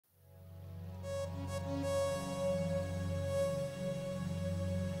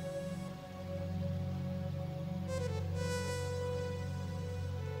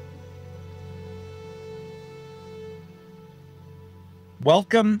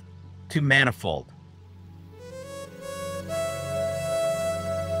Welcome to Manifold.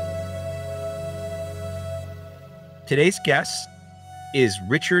 Today's guest is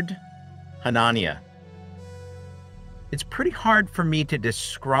Richard Hanania. It's pretty hard for me to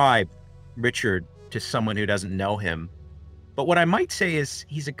describe Richard to someone who doesn't know him, but what I might say is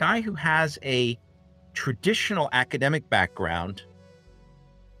he's a guy who has a traditional academic background,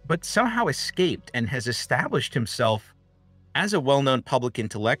 but somehow escaped and has established himself as a well-known public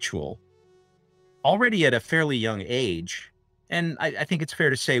intellectual already at a fairly young age. And I think it's fair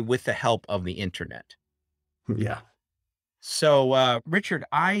to say with the help of the internet. Yeah. So, Richard,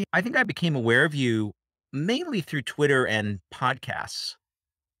 I think I became aware of you mainly through Twitter and podcasts,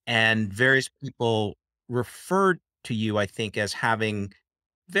 and various people referred to you, I think, as having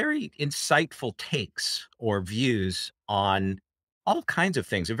very insightful takes or views on all kinds of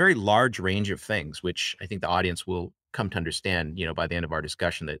things, a very large range of things, which I think the audience will come to understand, by the end of our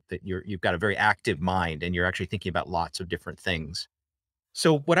discussion that you've got a very active mind and you're actually thinking about lots of different things.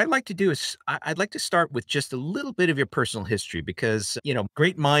 So what I'd like to do is I'd like to start with just a little bit of your personal history because,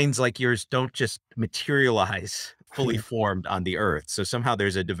 great minds like yours don't just materialize fully formed on the earth. So somehow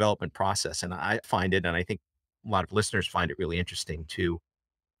there's a development process, and I find it, and I think a lot of listeners find it really interesting to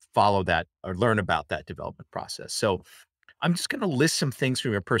follow that or learn about that development process. So I'm just going to list some things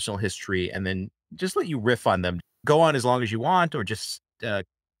from your personal history and then just let you riff on them. Go on as long as you want, or just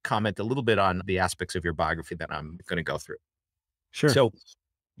comment a little bit on the aspects of your biography that I'm going to go through. Sure. So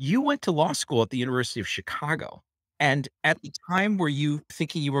you went to law school at the University of Chicago. And at the time, were you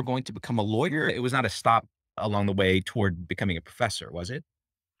thinking you were going to become a lawyer? It was not a stop along the way toward becoming a professor, was it?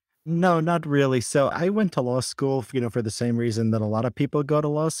 No, not really. So I went to law school, for the same reason that a lot of people go to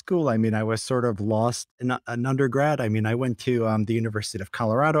law school. I mean, I was sort of lost in an undergrad. I mean, I went to the University of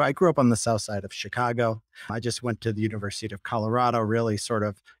Colorado. I grew up on the south side of Chicago. I just went to the University of Colorado, really sort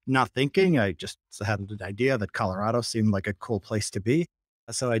of not thinking. I just had an idea that Colorado seemed like a cool place to be.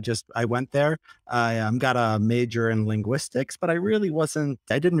 So I went there. I got a major in linguistics, but I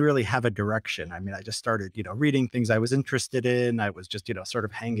didn't really have a direction. I mean, I just started, reading things I was interested in. I was just, sort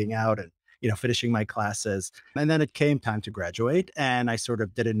of hanging out and, finishing my classes. And then it came time to graduate and I sort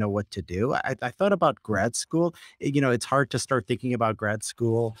of didn't know what to do. I thought about grad school. It's hard to start thinking about grad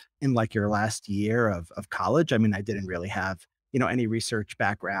school in like your last year of college. I mean, I didn't really have any research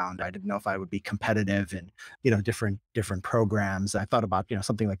background. I didn't know if I would be competitive in, different programs. I thought about,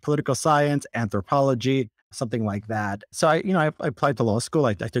 something like political science, anthropology, something like that. So I applied to law school.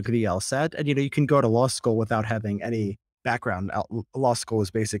 I took the LSAT, and, you can go to law school without having any background. Law school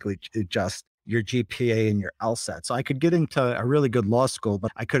is basically just your GPA and your LSAT. So I could get into a really good law school,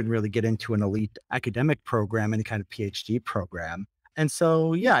 but I couldn't really get into an elite academic program, any kind of Ph.D. program. And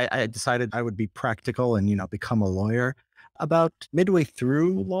so, yeah, I decided I would be practical and, become a lawyer. About midway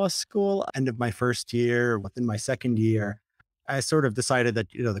through law school, end of my first year, within my second year, I sort of decided that,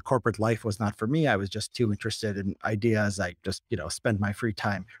 the corporate life was not for me. I was just too interested in ideas. I just, spend my free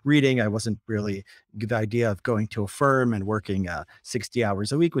time reading. I wasn't really the idea of going to a firm and working 60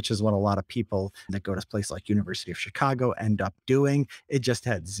 hours a week, which is what a lot of people that go to a place like University of Chicago end up doing. It just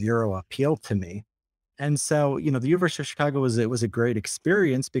had zero appeal to me. And so, the University of Chicago was a great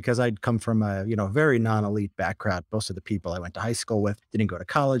experience because I'd come from a, very non-elite background. Most of the people I went to high school with didn't go to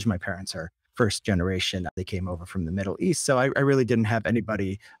college. My parents are first generation. They came over from the Middle East. So I really didn't have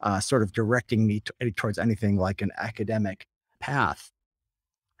anybody sort of directing me towards anything like an academic path.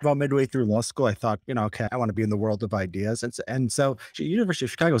 About midway through law school, I thought, okay, I want to be in the world of ideas. And so University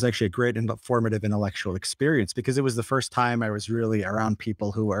of Chicago was actually a great and formative intellectual experience because it was the first time I was really around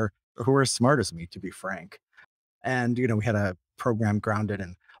people who were as smart as me, to be frank. And, we had a program grounded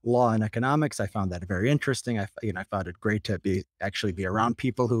in law and economics. I found that very interesting. I found it great to actually be around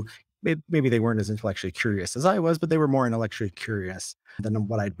people who maybe they weren't as intellectually curious as I was, but they were more intellectually curious than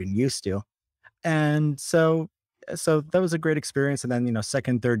what I'd been used to. And so that was a great experience. And then,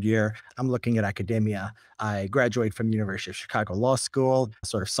 second, third year, I'm looking at academia. I graduate from University of Chicago Law School,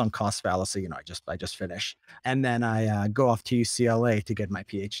 sort of sunk cost fallacy. I just finished. And then I go off to UCLA to get my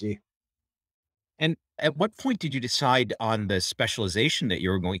PhD. And at what point did you decide on the specialization that you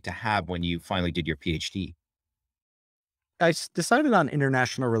were going to have when you finally did your PhD? Decided on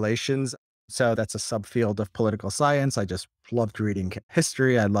international relations. So that's a subfield of political science. I just loved reading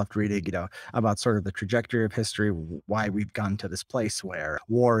history. I loved reading, about sort of the trajectory of history, why we've gotten to this place where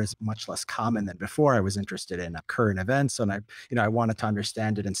war is much less common than before. I was interested in current events, and I wanted to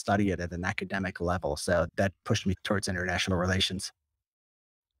understand it and study it at an academic level. So that pushed me towards international relations.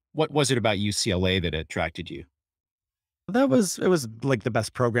 What was it about UCLA that attracted you? It was like the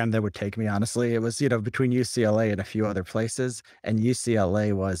best program that would take me, honestly. It was, between UCLA and a few other places, and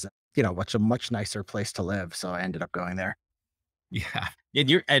UCLA was, a much nicer place to live, so I ended up going there. Yeah.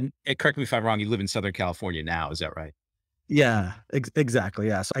 And correct me if I'm wrong, you live in Southern California now, is that right? Yeah, exactly.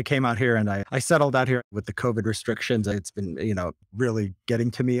 Yeah. So I came out here and I settled out here with the COVID restrictions. It's been, really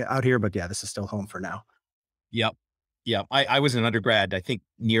getting to me out here, but yeah, this is still home for now. Yep. Yep. I was an undergrad, I think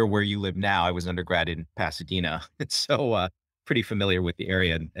near where you live now. I was an undergrad in Pasadena. So, pretty familiar with the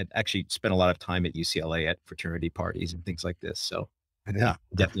area and actually spent a lot of time at UCLA at fraternity parties and things like this. So I Yeah.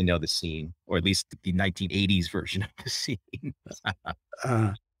 definitely know the scene, or at least the 1980s version of the scene.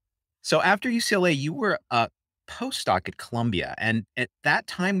 Uh, So after UCLA, you were a postdoc at Columbia. And at that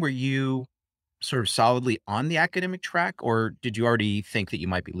time, were you sort of solidly on the academic track, or did you already think that you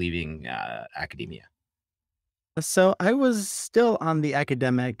might be leaving academia? so I was still on the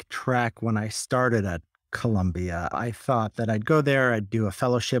academic track when I started at Columbia. I thought that I'd go there, I'd do a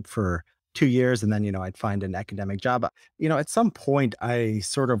fellowship for 2 years, and then, I'd find an academic job. At some point, I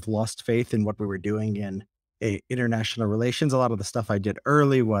sort of lost faith in what we were doing in international relations. A lot of the stuff I did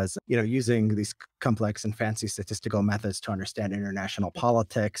early was, using these complex and fancy statistical methods to understand international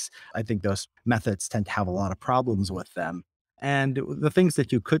politics. I think those methods tend to have a lot of problems with them. And the things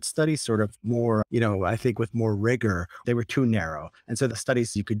that you could study sort of more, I think with more rigor, they were too narrow. And so the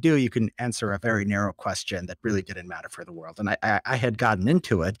studies you could do, you can answer a very narrow question that really didn't matter for the world. And I had gotten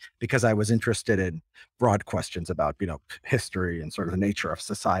into it because I was interested in broad questions about, history and sort of the nature of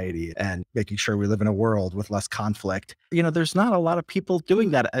society and making sure we live in a world with less conflict. There's not a lot of people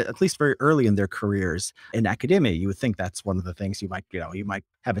doing that, at least very early in their careers in academia. You would think that's one of the things you might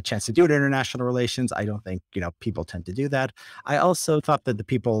have a chance to do in international relations. I don't think, people tend to do that. I also thought that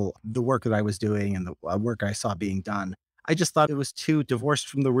the work that I was doing and the work I saw being done, I just thought it was too divorced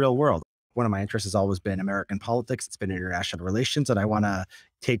from the real world. One of my interests has always been American politics. It's been international relations, and I want to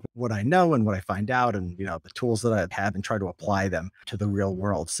take what I know and what I find out, and the tools that I have, and try to apply them to the real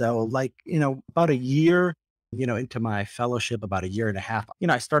world. So, like about a year, into my fellowship, about a year and a half,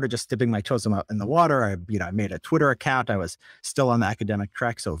 I started just dipping my toes in the water. I made a Twitter account. I was still on the academic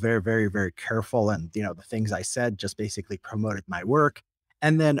track, so very, very, very careful. And the things I said just basically promoted my work.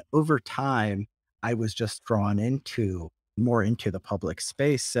 And then over time, I was just drawn more into the public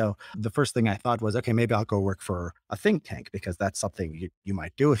space. So the first thing I thought was, okay, maybe I'll go work for a think tank, because that's something you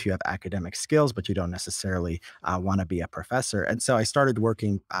might do if you have academic skills, but you don't necessarily want to be a professor. And so I started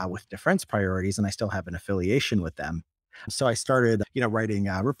working with Defense Priorities, and I still have an affiliation with them. So I started, writing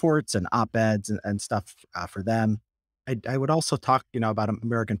reports and op-eds and stuff for them. I would also talk, about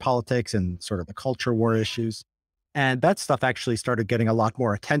American politics and sort of the culture war issues. And that stuff actually started getting a lot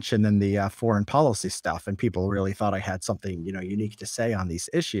more attention than the foreign policy stuff. And people really thought I had something, unique to say on these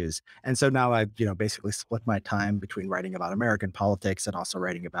issues. And so now I've, basically split my time between writing about American politics and also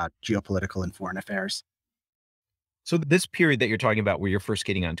writing about geopolitical and foreign affairs. So this period that you're talking about where you're first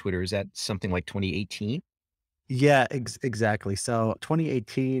getting on Twitter, is that something like 2018? Yeah, exactly. So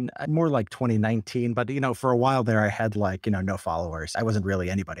 2018, more like 2019, but for a while there, I had like, no followers. I wasn't really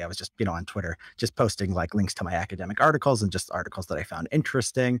anybody. I was just, on Twitter, just posting like links to my academic articles and just articles that I found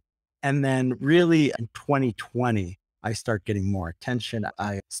interesting. And then really in 2020, I start getting more attention.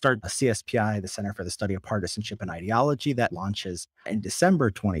 I start a CSPI, the Center for the Study of Partisanship and Ideology, that launches in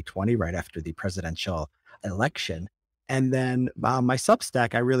December 2020, right after the presidential election. And then my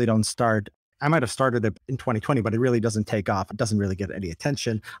Substack, I really don't start. I might have started it in 2020, but it really doesn't take off. It doesn't really get any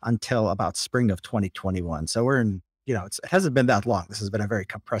attention until about spring of 2021. So we're in, it hasn't been that long. This has been a very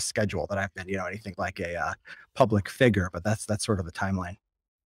compressed schedule that I've been, anything like a public figure, but that's sort of the timeline.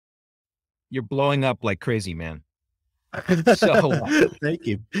 You're blowing up like crazy, man. So Thank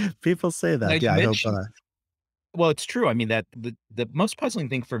you. People say now that. you Yeah, I hope. mentioned, well, it's true. I mean, that the most puzzling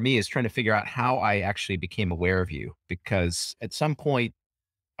thing for me is trying to figure out how I actually became aware of you, because at some point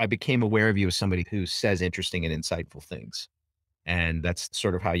I became aware of you as somebody who says interesting and insightful things. And that's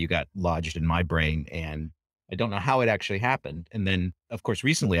sort of how you got lodged in my brain. And I don't know how it actually happened. And then, of course,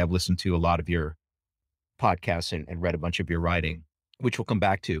 recently I've listened to a lot of your podcasts and read a bunch of your writing, which we'll come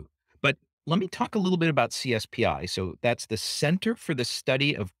back to. But let me talk a little bit about CSPI. So that's the Center for the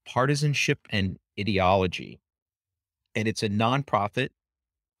Study of Partisanship and Ideology. And it's a nonprofit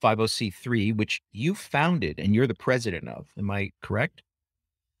 50c3, which you founded and you're the president of. Am I correct?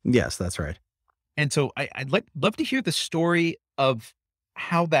 Yes, that's right. And so I'd love to hear the story of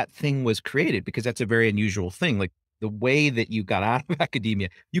how that thing was created, because that's a very unusual thing. Like the way that you got out of academia,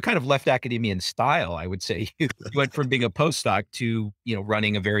 you kind of left academia in style, I would say. You went from being a postdoc to,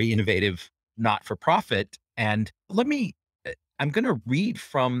 running a very innovative not-for-profit. And I'm going to read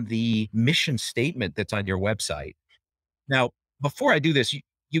from the mission statement that's on your website. Now, before I do this,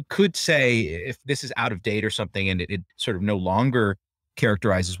 you could say if this is out of date or something and it sort of no longer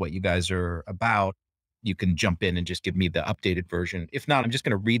characterizes what you guys are about, you can jump in and just give me the updated version. If not, I'm just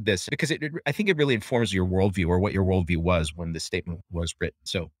going to read this because I think it really informs your worldview or what your worldview was when this statement was written.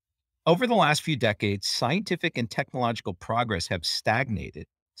 So, over the last few decades, scientific and technological progress have stagnated.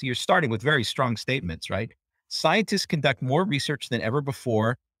 So you're starting with very strong statements, right? Scientists conduct more research than ever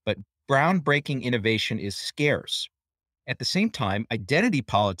before, but groundbreaking innovation is scarce. At the same time, identity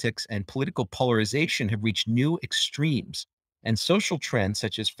politics and political polarization have reached new extremes, and social trends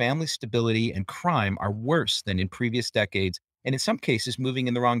such as family stability and crime are worse than in previous decades, and in some cases moving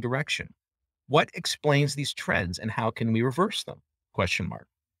in the wrong direction. What explains these trends and how can we reverse them? Question mark.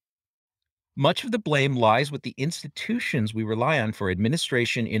 Much of the blame lies with the institutions we rely on for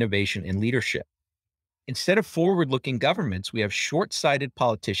administration, innovation, and leadership. Instead of forward looking governments, we have short sighted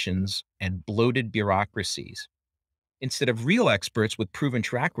politicians and bloated bureaucracies. Instead of real experts with proven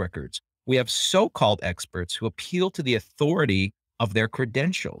track records, we have so called experts who appeal to the authority of their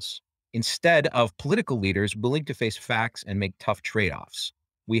credentials. Instead of political leaders willing to face facts and make tough trade offs,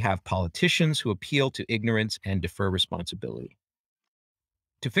 we have politicians who appeal to ignorance and defer responsibility.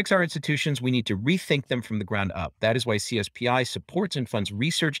 To fix our institutions, we need to rethink them from the ground up. That is why CSPI supports and funds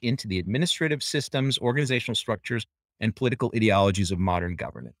research into the administrative systems, organizational structures, and political ideologies of modern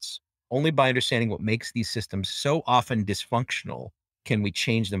governance. Only by understanding what makes these systems so often dysfunctional can we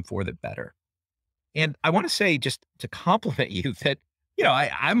change them for the better. And I want to say, just to compliment you, that,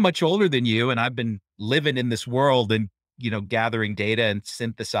 I'm much older than you, and I've been living in this world and, gathering data and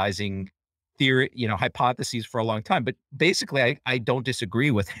synthesizing theory, hypotheses for a long time. But basically, I don't disagree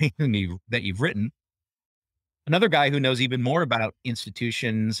with anything that you've written. Another guy who knows even more about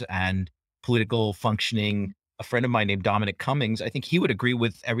institutions and political functioning, a friend of mine named Dominic Cummings, I think he would agree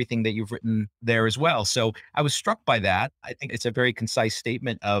with everything that you've written there as well. So I was struck by that. I think it's a very concise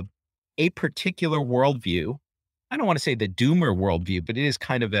statement of a particular worldview. I don't want to say the doomer worldview, but it is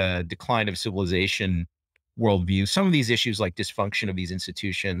kind of a decline of civilization worldview. Some of these issues like dysfunction of these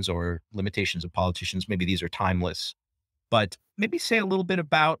institutions or limitations of politicians, maybe these are timeless, but maybe say a little bit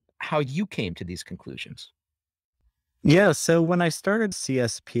about how you came to these conclusions. Yeah, so when I started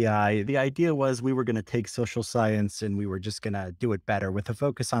CSPI, the idea was we were going to take social science and we were just going to do it better with a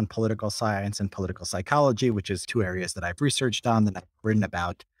focus on political science and political psychology, which is two areas that I've researched on that I've written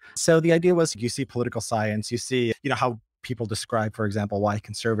about. So the idea was you see political science, you see, how people describe, for example, why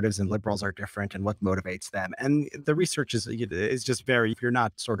conservatives and liberals are different and what motivates them. And the research is just very, if you're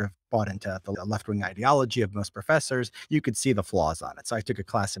not sort of bought into the left-wing ideology of most professors, you could see the flaws on it. So I took a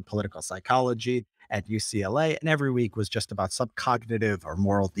class in political psychology at UCLA, and every week was just about some cognitive or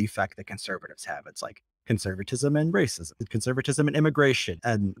moral defect that conservatives have. It's like conservatism and racism, conservatism and immigration.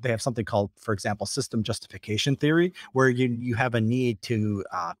 And they have something called, for example, system justification theory, where you have a need to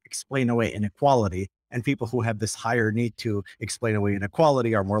explain away inequality. And people who have this higher need to explain away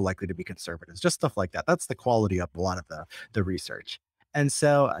inequality are more likely to be conservatives, just stuff like that. That's the quality of a lot of the research. And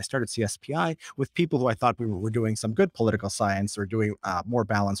so I started CSPI with people who I thought were doing some good political science or doing more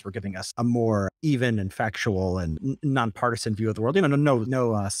balance, were giving us a more even and factual and nonpartisan view of the world.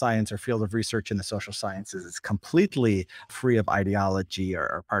 No science or field of research in the social sciences is completely free of ideology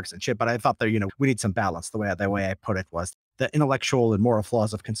or partisanship. But I thought that, we need some balance. The way I put it was the intellectual and moral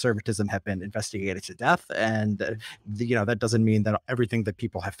flaws of conservatism have been investigated to death. And, that doesn't mean that everything that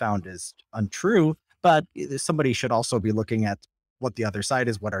people have found is untrue, but somebody should also be looking at what the other side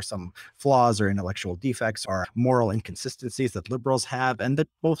is, what are some flaws or intellectual defects or moral inconsistencies that liberals have, and that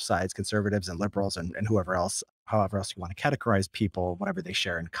both sides, conservatives and liberals and whoever else, however else you want to categorize people, whatever they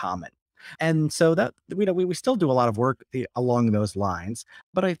share in common. And so that we still do a lot of work along those lines,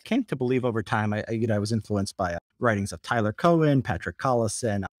 but I came to believe over time. I was influenced by writings of Tyler Cohen, Patrick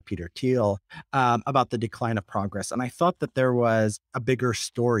Collison, Peter Thiel about the decline of progress, and I thought that there was a bigger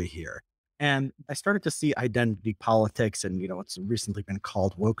story here. And I started to see identity politics and what's recently been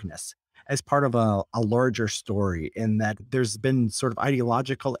called wokeness as part of a larger story, in that there's been sort of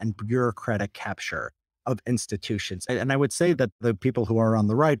ideological and bureaucratic capture of institutions. And I would say that the people who are on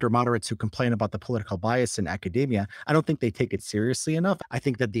the right or moderates who complain about the political bias in academia, I don't think they take it seriously enough. I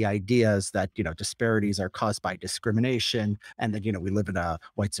think that the idea is that, disparities are caused by discrimination, and that, we live in a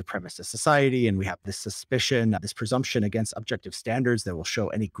white supremacist society and we have this suspicion, this presumption against objective standards that will show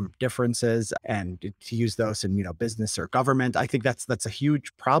any group differences, and to use those in, business or government. I think that's a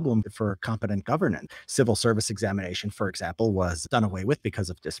huge problem for competent governance. Civil service examination, for example, was done away with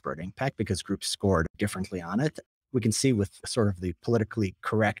because of disparate impact, because groups scored differently on it. we can see with sort of the politically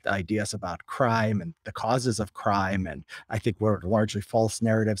correct ideas about crime and the causes of crime, and I think were largely false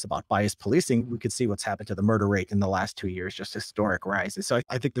narratives about biased policing, we could see what's happened to the murder rate in the last 2 years, just historic rises. So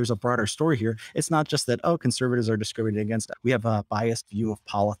I think there's a broader story here. It's not just that, oh, conservatives are discriminating against. We have a biased view of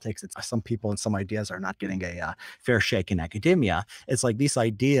politics. It's some people and some ideas are not getting a fair shake in academia. It's like these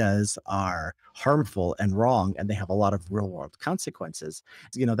ideas are harmful and wrong, and they have a lot of real world consequences.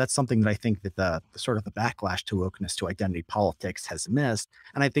 That's something that I think that the sort of the backlash to wokeness, to identity politics, has missed.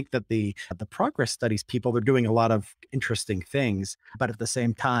 And I think that the progress studies people, they're doing a lot of interesting things, but at the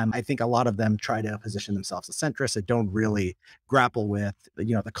same time, I think a lot of them try to position themselves as centrists that don't really grapple with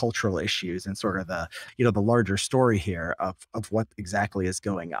the cultural issues and sort of the larger story here of what exactly is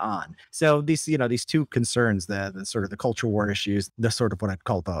going on. So these two concerns, the sort of the culture war issues, the sort of what I'd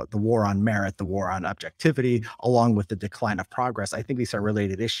call the war on merit, the war on objectivity, along with the decline of progress, I think these are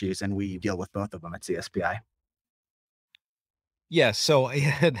related issues, and we deal with both of them at CSPI. Yeah, so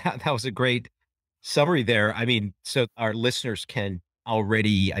yeah, that was a great summary there. I mean, so our listeners can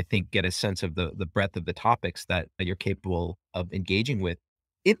already, I think, get a sense of the breadth of the topics that you're capable of engaging with.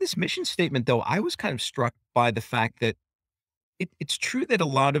 In this mission statement, though, I was kind of struck by the fact that it's true that a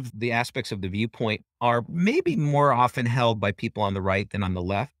lot of the aspects of the viewpoint are maybe more often held by people on the right than on the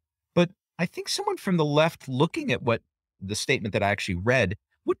left. But I think someone from the left looking at what the statement that I actually read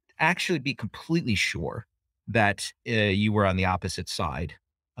would actually be completely sure that you were on the opposite side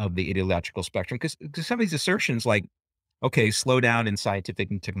of the ideological spectrum. Because some of these assertions, like, okay, slow down in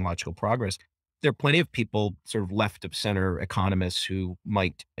scientific and technological progress, there are plenty of people, sort of left of center economists, who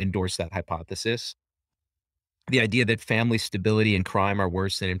might endorse that hypothesis. The idea that family stability and crime are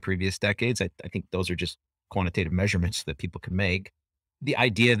worse than in previous decades, I think those are just quantitative measurements that people can make. The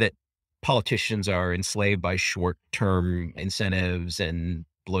idea that politicians are enslaved by short-term incentives and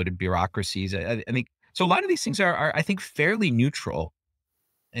bloated bureaucracies, I think so. A lot of these things are, I think, fairly neutral,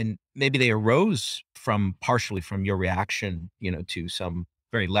 and maybe they arose from partially from your reaction, to some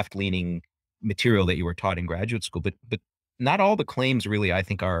very left-leaning material that you were taught in graduate school. But not all the claims really, I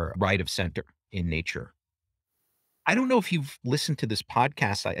think, are right of center in nature. I don't know if you've listened to this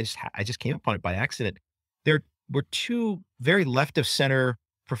podcast. I just came upon it by accident. There were two very left of center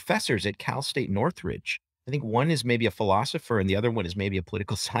professors at Cal State Northridge. I think one is maybe a philosopher and the other one is maybe a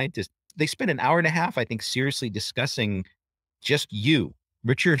political scientist. They spent an hour and a half, I think, seriously discussing just you,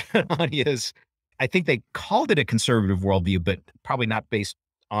 Richard Hanania's. I think they called it a conservative worldview, but probably not based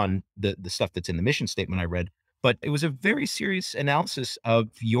on the stuff that's in the mission statement I read. But it was a very serious analysis of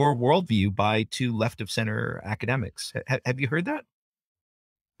your worldview by two left of center academics. Have you heard that?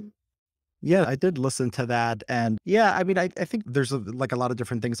 Yeah, I did listen to that. And yeah, I mean, I think there's like a lot of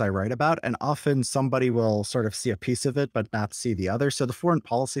different things I write about, and often somebody will sort of see a piece of it, but not see the other. So the foreign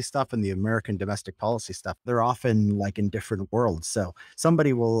policy stuff and the American domestic policy stuff, they're often like in different worlds. So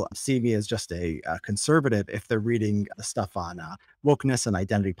somebody will see me as just a conservative if they're reading the stuff on wokeness and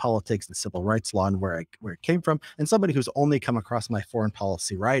identity politics and civil rights law and where it came from. And somebody who's only come across my foreign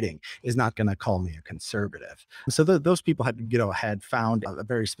policy writing is not going to call me a conservative. So those people had found a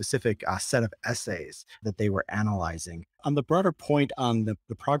very specific set of essays that they were analyzing. On the broader point on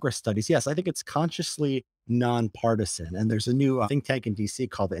the progress studies, yes, I think it's consciously nonpartisan. And there's a new think tank in DC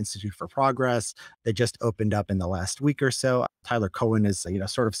called the Institute for Progress that just opened up in the last week or so. Tyler Cohen is,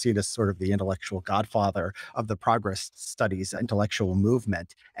 sort of seen as sort of the intellectual godfather of the progress studies intellectual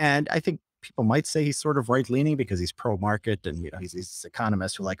movement. And I think people might say he's sort of right leaning because he's pro market, and he's this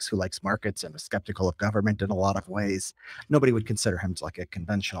economist who likes markets and is skeptical of government in a lot of ways. Nobody would consider him like a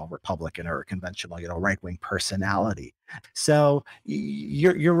conventional Republican or a conventional right wing personality. So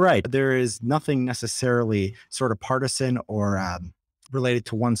you're right. There is nothing necessarily sort of partisan or related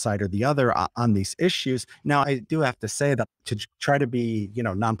to one side or the other on these issues. Now, I do have to say that to try to be,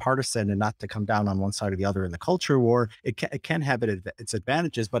 nonpartisan and not to come down on one side or the other in the culture war, it can have its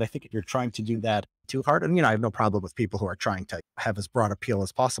advantages. But I think if you're trying to do that too hard, and I have no problem with people who are trying to have as broad appeal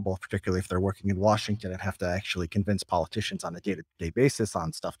as possible, particularly if they're working in Washington and have to actually convince politicians on a day-to-day basis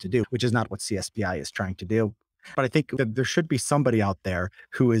on stuff to do, which is not what CSPI is trying to do. But I think that there should be somebody out there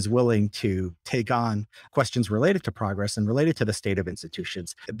who is willing to take on questions related to progress and related to the state of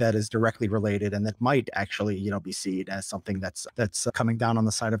institutions that is directly related and that might actually, be seen as something that's coming down on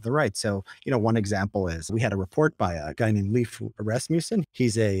the side of the right. So, one example is we had a report by a guy named Leif Rasmussen.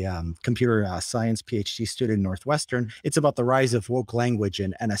 He's a computer science Ph.D. student in Northwestern. It's about the rise of woke language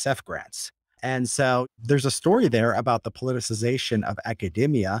in NSF grants. And so there's a story there about the politicization of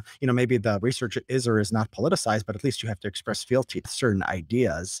academia. Maybe the research is or is not politicized, but at least you have to express fealty to certain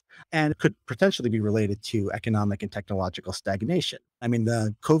ideas, and it could potentially be related to economic and technological stagnation. I mean,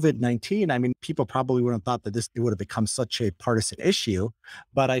 the COVID-19, I mean, people probably wouldn't have thought that this it would have become such a partisan issue.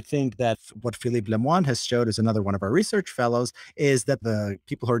 But I think that what Philippe Lemoine has showed as another one of our research fellows is that the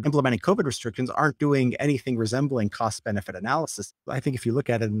people who are implementing COVID restrictions aren't doing anything resembling cost benefit analysis. I think if you look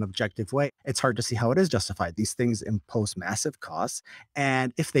at it in an objective way, it's hard to see how it is justified. These things impose massive costs.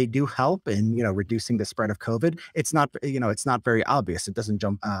 And if they do help in, reducing the spread of COVID, it's not very obvious. It doesn't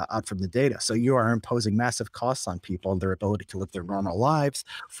jump out from the data. So you are imposing massive costs on people and their ability to live their normal lives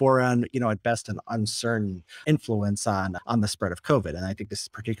for at best an uncertain influence on the spread of COVID. And I think this is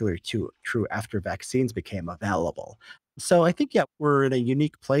particularly true after vaccines became available. So I think, yeah, we're in a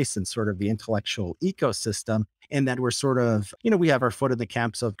unique place in sort of the intellectual ecosystem in that we're sort of, we have our foot in the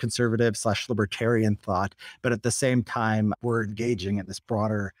camps of conservative slash libertarian thought, but at the same time, we're engaging in this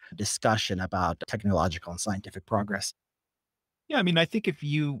broader discussion about technological and scientific progress. Yeah, I mean, I think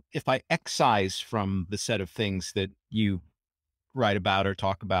if I excise from the set of things that you write about or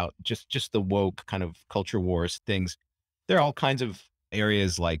talk about, just the woke kind of culture wars things, there are all kinds of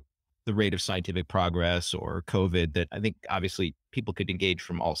areas like the rate of scientific progress or COVID that I think obviously people could engage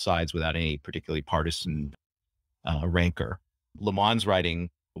from all sides without any particularly partisan rancor. Lamont's writing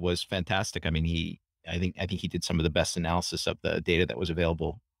was fantastic. I mean, I think he did some of the best analysis of the data that was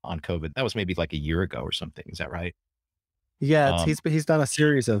available on COVID. That was maybe like a year ago or something. Is that right? Yeah, Um, he's done a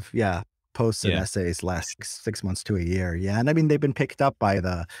series of, posts and yeah, essays last 6 months to a year. Yeah, and I mean, they've been picked up by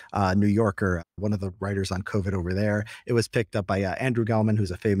the, New Yorker, one of the writers on COVID over there. It was picked up by, Andrew Gelman, who's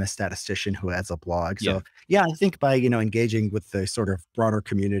a famous statistician who has a blog. yeah, So, yeah, I think by, engaging with the sort of broader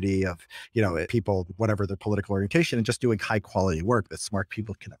community of, people, whatever their political orientation, and just doing high quality work that smart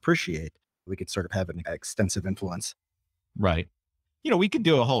people can appreciate, we could sort of have an extensive influence. right. We could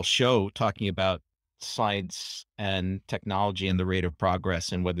do a whole show talking about science and technology and the rate of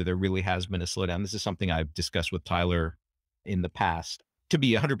progress and whether there really has been a slowdown. This is something I've discussed with Tyler in the past. To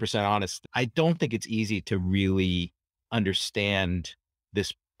be 100% honest, I don't think it's easy to really understand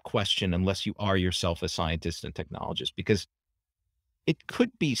this question unless you are yourself a scientist and technologist, because it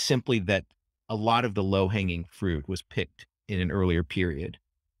could be simply that a lot of the low hanging fruit was picked in an earlier period,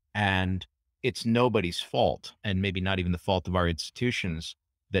 and it's nobody's fault, and maybe not even the fault of our institutions,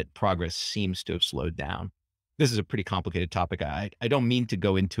 that progress seems to have slowed down. This is a pretty complicated topic. I don't mean to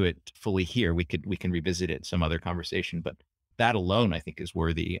go into it fully here. We can revisit it in some other conversation, but that alone I think is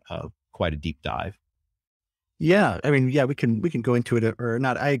worthy of quite a deep dive. Yeah, I mean, yeah, we can go into it or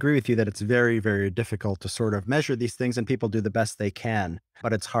not. I agree with you that it's very, very difficult to sort of measure these things, and people do the best they can,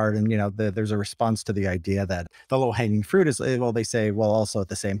 but it's hard. And there's a response to the idea that the low hanging fruit is, well, they say, well, also at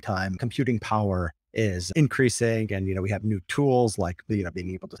the same time, computing power is increasing, and we have new tools like being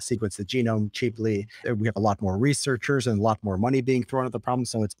able to sequence the genome cheaply. We have a lot more researchers and a lot more money being thrown at the problem,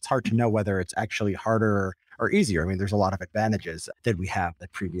 so it's hard to know whether it's actually harder or easier. I mean, there's a lot of advantages that we have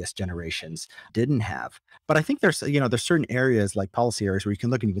that previous generations didn't have. But I think there's certain areas like policy areas where you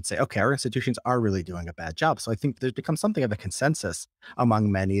can look and you can say, okay, our institutions are really doing a bad job. So I think there's become something of a consensus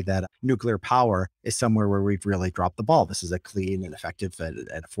among many that nuclear power is somewhere where we've really dropped the ball. This is a clean and effective and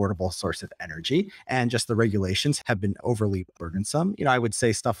affordable source of energy. And just the regulations have been overly burdensome. I would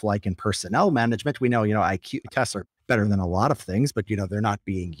say stuff like in personnel management, we know, IQ tests are better than a lot of things, but they're not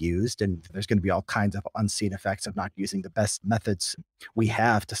being used. And there's going to be all kinds of unseen effects of not using the best methods we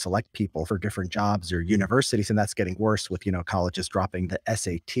have to select people for different jobs or universities. And that's getting worse with, colleges dropping the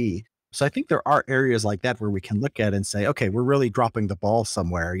SAT. So I think there are areas like that where we can look at and say, okay, we're really dropping the ball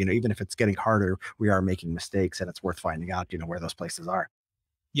somewhere. Even if it's getting harder, we are making mistakes, and it's worth finding out, where those places are.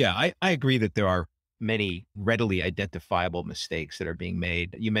 Yeah, I agree that there are many readily identifiable mistakes that are being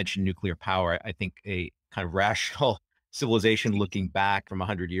made. You mentioned nuclear power. I think a kind of rational civilization looking back from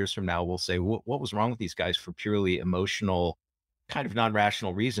 100 years from now will say, what was wrong with these guys for purely emotional, kind of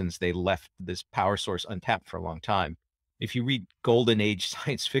non-rational reasons? They left this power source untapped for a long time. If you read golden age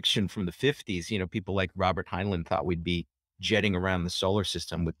science fiction from the 50s, people like Robert Heinlein thought we'd be jetting around the solar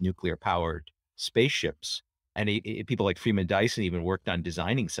system with nuclear powered spaceships, and people like Freeman Dyson even worked on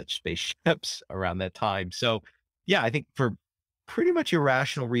designing such spaceships around that time. So, yeah, I think for pretty much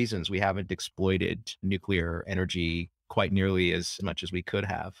irrational reasons, we haven't exploited nuclear energy quite nearly as much as we could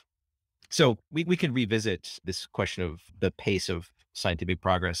have. So we can revisit this question of the pace of scientific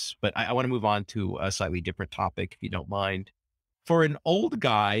progress, but I want to move on to a slightly different topic, if you don't mind. For an old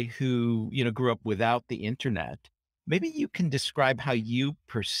guy who, grew up without the internet, maybe you can describe how you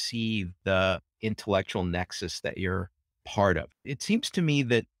perceive the intellectual nexus that you're part of. It seems to me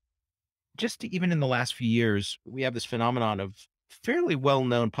that even in the last few years, we have this phenomenon of fairly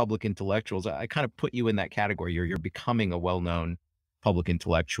well-known public intellectuals. I kind of put you in that category. You're becoming a well-known public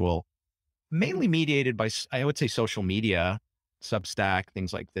intellectual, mainly mediated by, I would say, social media. Substack,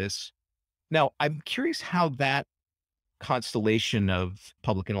 things like this. Now, I'm curious how that constellation of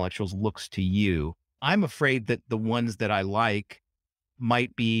public intellectuals looks to you. I'm afraid that the ones that I like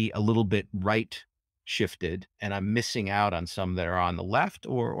might be a little bit right shifted and I'm missing out on some that are on the left,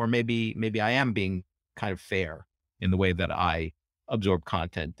 or maybe I am being kind of fair in the way that I absorb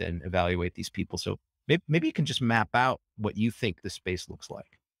content and evaluate these people. So maybe you can just map out what you think the space looks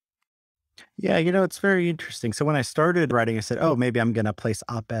like. Yeah, it's very interesting. So when I started writing, I said, "Oh, maybe I'm going to place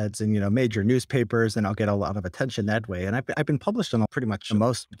op-eds in, major newspapers, and I'll get a lot of attention that way." And I've been published on pretty much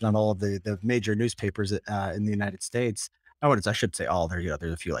most, if not all, of the major newspapers in the United States. I should say all.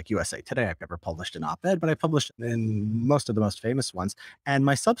 There's a few like USA Today. I've never published an op-ed, but I published in most of the most famous ones. And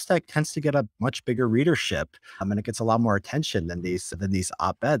my Substack tends to get a much bigger readership, and it gets a lot more attention than these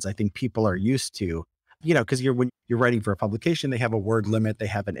op-eds. I think people are used to, because when you're writing for a publication, they have a word limit, they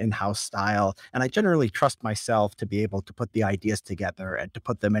have an in-house style. And I generally trust myself to be able to put the ideas together and to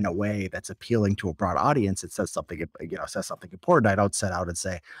put them in a way that's appealing to a broad audience. It says something important. I don't set out and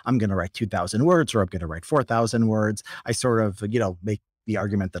say, I'm going to write 2,000 words or I'm going to write 4,000 words. I sort of, make the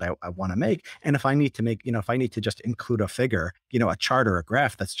argument that I want to make. And if I need to if I need to just include a figure, a chart or a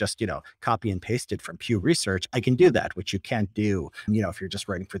graph that's just, copy and pasted from Pew Research, I can do that, which you can't do, if you're just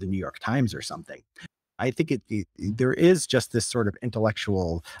writing for the New York Times or something. I think there is just this sort of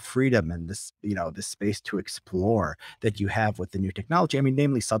intellectual freedom and this space to explore that you have with the new technology. I mean,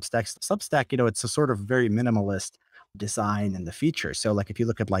 namely Substack. Substack, it's a sort of very minimalist design and the features. So like if you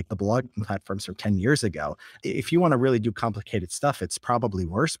look at like the blog platforms from 10 years ago, if you want to really do complicated stuff, it's probably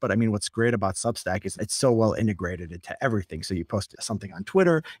worse. But I mean, what's great about Substack is it's so well integrated into everything. So you post something on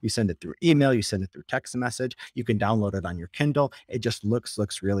Twitter, you send it through email, you send it through text message, you can download it on your Kindle. It just looks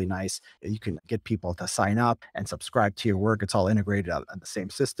really nice. You can get people to sign up and subscribe to your work. It's all integrated on the same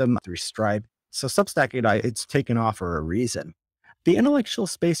system through Stripe. So Substack, it's taken off for a reason. The intellectual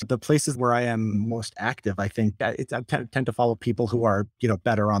space, the places where I am most active, I think I tend to follow people who are,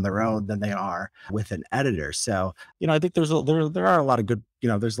 better on their own than they are with an editor. So, I think there are a lot of good,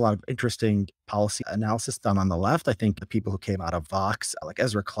 there's a lot of interesting policy analysis done on the left. I think the people who came out of Vox, like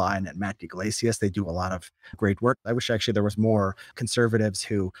Ezra Klein and Matt Iglesias, they do a lot of great work. I wish actually there was more conservatives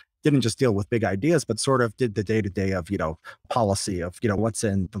who didn't just deal with big ideas, but sort of did the day-to-day of, policy of, what's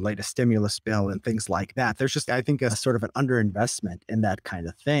in the latest stimulus bill and things like that. There's just, I think, a sort of an underinvestment in that kind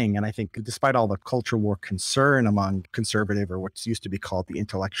of thing. And I think despite all the culture war concern among conservative, or what's used to be called the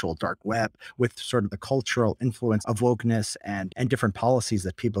intellectual dark web, with sort of the cultural influence of wokeness and different policies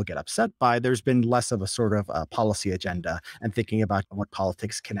that people get upset by, there's been less of a sort of a policy agenda and thinking about what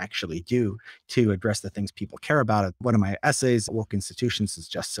politics can actually do to address the things people care about. One of my essays, Woke Institutions is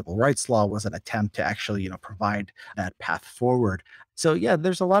Just Civil Rights Law, was an attempt to actually, provide that path forward. So yeah,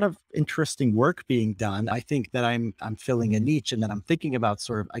 there's a lot of interesting work being done. I think that I'm filling a niche, and that I'm thinking about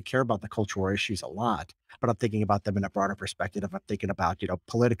I care about the cultural issues a lot, but I'm thinking about them in a broader perspective. I'm thinking about,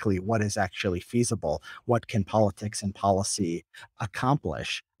 politically, what is actually feasible? What can politics and policy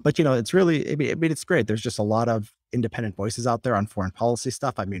accomplish? But, it's really, it's great. There's just a lot of independent voices out there on foreign policy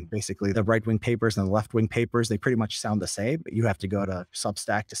stuff. I mean, basically the right-wing papers and the left-wing papers, they pretty much sound the same. You have to go to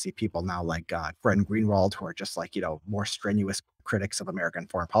Substack to see people now like Brendan Greenwald, who are just like, more strenuous critics of American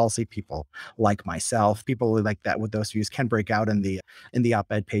foreign policy. People like myself, people like that with those views can break out in the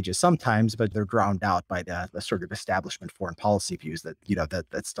op-ed pages sometimes, but they're drowned out by the sort of establishment foreign policy views that,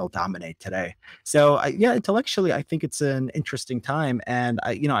 that still dominate today. So yeah, intellectually, I think it's an interesting time. And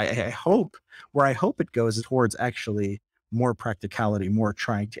I hope, where I hope it goes is towards actually more practicality, more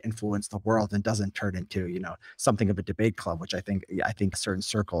trying to influence the world, and doesn't turn into, something of a debate club, which I think certain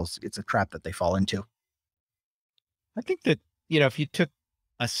circles, it's a trap that they fall into. I think that, if you took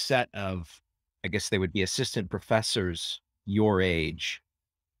a set of, I guess they would be assistant professors your age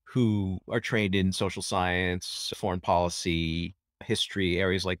who are trained in social science, foreign policy, history,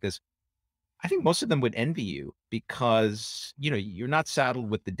 areas like this, I think most of them would envy you because, you're not saddled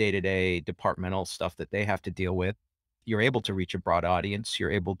with the day-to-day departmental stuff that they have to deal with. You're able to reach a broad audience.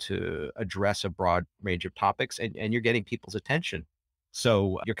 You're able to address a broad range of topics, and you're getting people's attention.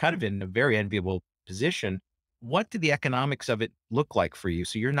 So you're kind of in a very enviable position. What do the economics of it look like for you?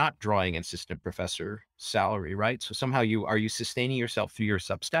 So you're not drawing an assistant professor salary, right? So somehow are you sustaining yourself through your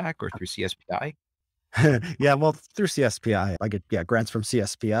Substack or through CSPI? Yeah, well, through CSPI, I get, grants from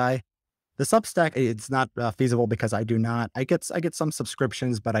CSPI. The Substack, it's not feasible because I get some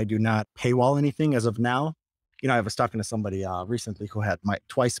subscriptions, but I do not paywall anything as of now. I was talking to somebody recently who had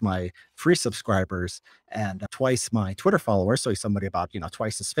twice my free subscribers and twice my Twitter followers. So he's somebody about,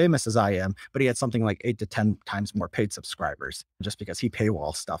 twice as famous as I am, but he had something like 8 to 10 times more paid subscribers just because he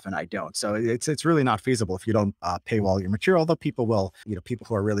paywall stuff and I don't. So it's really not feasible if you don't paywall your material, although people will, people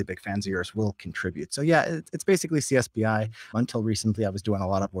who are really big fans of yours will contribute. So yeah, it's basically CSPI. Until recently, I was doing a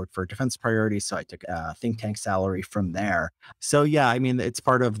lot of work for defense priorities. So I took a think tank salary from there. So yeah, I mean, it's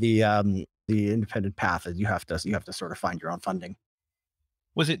part of the independent path, and you have to sort of find your own funding.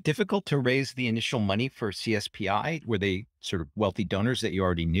 Was it difficult to raise the initial money for CSPI? Were they sort of wealthy donors that you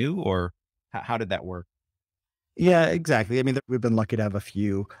already knew, or how did that work? Yeah, exactly. I mean, we've been lucky to have a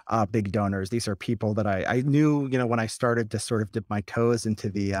few big donors. These are people that I knew, when I started to sort of dip my toes into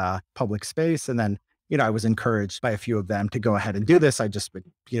the public space. And then, I was encouraged by a few of them to go ahead and do this. I just been,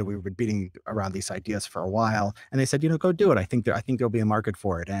 we've been beating around these ideas for a while. And they said, go do it. I think there'll be a market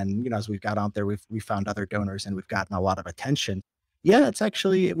for it. And, as we've got out there, we found other donors and we've gotten a lot of attention. Yeah,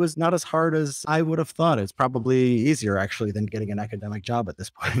 it was not as hard as I would have thought. It's probably easier actually than getting an academic job at this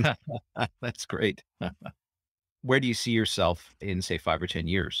point. That's great. Where do you see yourself in, say, 5 or 10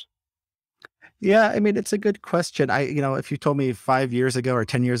 years? Yeah, I mean, it's a good question. If you told me 5 years ago or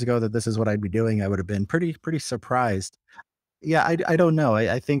 10 years ago that this is what I'd be doing, I would have been pretty surprised. Yeah, I don't know.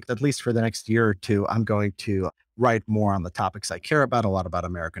 I think at least for the next year or two, I'm going to write more on the topics I care about, a lot about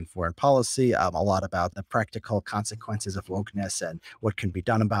American foreign policy, a lot about the practical consequences of wokeness and what can be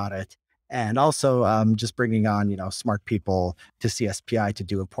done about it. And also just bringing on, smart people to CSPI to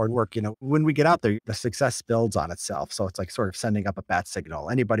do important work. When we get out there, the success builds on itself. So it's like sort of sending up a bat signal.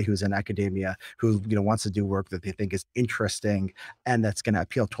 Anybody who's in academia who, wants to do work that they think is interesting and that's going to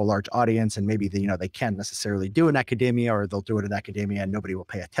appeal to a large audience, and maybe they can't necessarily do in academia, or they'll do it in academia and nobody will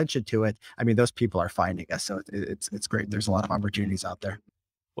pay attention to it. I mean, those people are finding us. So it's great. There's a lot of opportunities out there.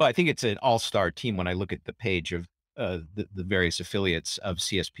 Well, I think it's an all-star team when I look at the page of the various affiliates of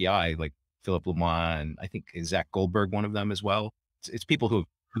CSPI, like Philip Lemoine, I think is Zach Goldberg, one of them as well. It's people who've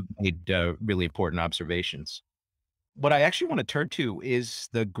made really important observations. What I actually want to turn to is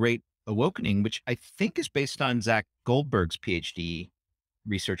the Great Awakening, which I think is based on Zach Goldberg's PhD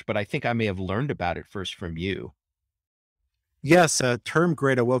research, but I think I may have learned about it first from you. Yes, a term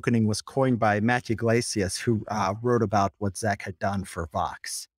 "Great Awakening" was coined by Matt Yglesias, who wrote about what Zach had done for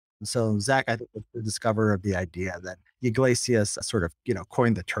Vox. And so Zach, I think, was the discoverer of the idea that Yglesias sort of,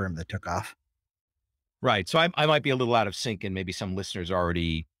 coined the term that took off. Right. So I might be a little out of sync, and maybe some listeners are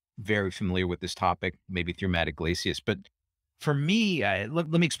already very familiar with this topic, maybe through Matt Iglesias. But for me, let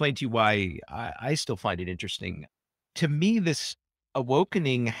me explain to you why I still find it interesting. To me, this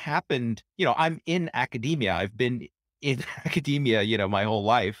awakening happened, I'm in academia. I've been in academia, my whole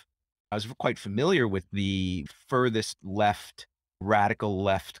life. I was quite familiar with the furthest left, radical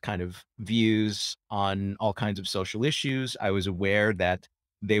left kind of views on all kinds of social issues. I was aware that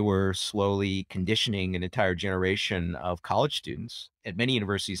they were slowly conditioning an entire generation of college students. At many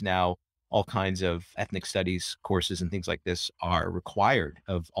universities now, all kinds of ethnic studies courses and things like this are required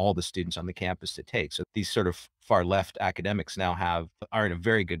of all the students on the campus to take. So these sort of far left academics now are in a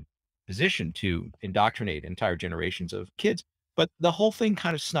very good position to indoctrinate entire generations of kids. But the whole thing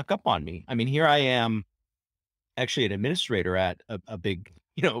kind of snuck up on me. I mean, here I am, actually an administrator at a big,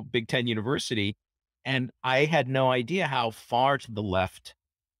 Big Ten university, and I had no idea how far to the left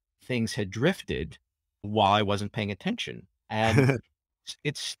things had drifted while I wasn't paying attention. And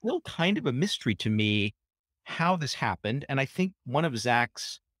it's still kind of a mystery to me how this happened. And I think one of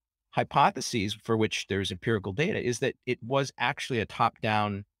Zach's hypotheses, for which there's empirical data, is that it was actually a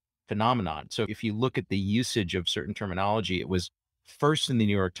top-down phenomenon. So if you look at the usage of certain terminology, it was first in the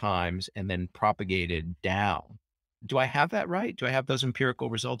New York Times and then propagated down. Do I have that right? Do I have those empirical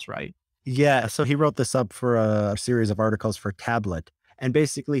results right? Yeah, so he wrote this up for a series of articles for Tablet. And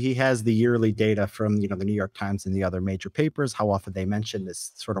basically, he has the yearly data from, the New York Times and the other major papers, how often they mention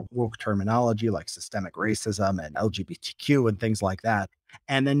this sort of woke terminology like systemic racism and LGBTQ and things like that.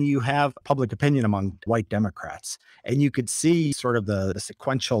 And then you have public opinion among white Democrats. And you could see sort of the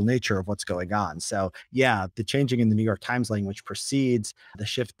sequential nature of what's going on. So, yeah, the changing in the New York Times language precedes the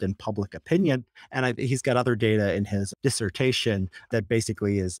shift in public opinion. And he's got other data in his dissertation that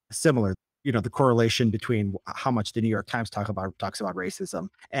basically is similar. The correlation between how much the New York Times talks about racism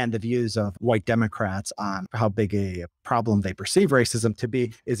and the views of white Democrats on how big a problem they perceive racism to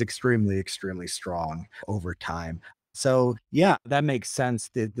be is extremely, extremely strong over time. So yeah, that makes sense.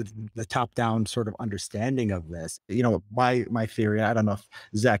 The top down sort of understanding of this, my theory. I don't know if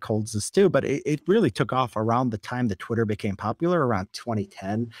Zach holds this too, but it really took off around the time that Twitter became popular, around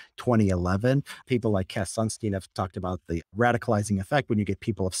 2010, 2011. People like Cass Sunstein have talked about the radicalizing effect when you get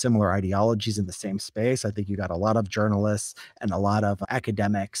people of similar ideologies in the same space. I think you got a lot of journalists and a lot of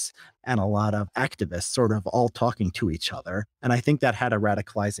academics and a lot of activists sort of all talking to each other. And I think that had a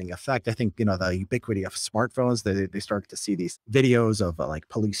radicalizing effect. I think, the ubiquity of smartphones, they started to see these videos of like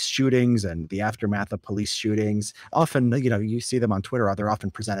police shootings and the aftermath of police shootings. Often, you see them on Twitter, or they're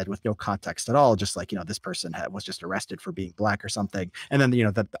often presented with no context at all, just like, this person was just arrested for being black or something. And then,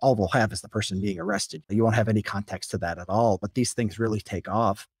 that all we'll have is the person being arrested. You won't have any context to that at all. But these things really take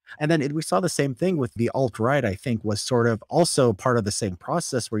off. And then we saw the same thing with the alt right, I think, was sort of also part of the same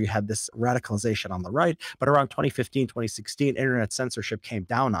process where you had this radicalization on the right. But around 2015, 2016, internet censorship came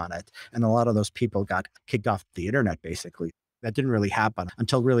down on it. And a lot of those people got kicked off the internet, basically. That didn't really happen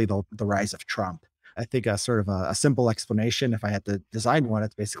until really the rise of Trump. I think a sort of a simple explanation, if I had to design one,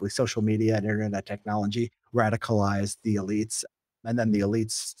 it's basically social media and internet technology radicalized the elites, and then the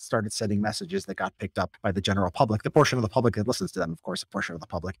elites started sending messages that got picked up by the general public. The portion of the public that listens to them, of course, a portion of the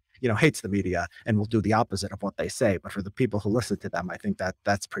public, hates the media and will do the opposite of what they say. But for the people who listen to them, I think that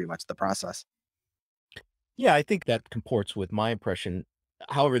that's pretty much the process. Yeah, I think that comports with my impression.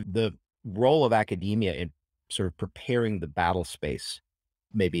 However, the role of academia in sort of preparing the battle space,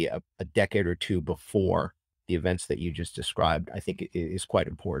 maybe a decade or two before the events that you just described, I think is quite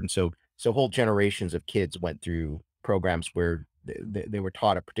important. So whole generations of kids went through programs where they were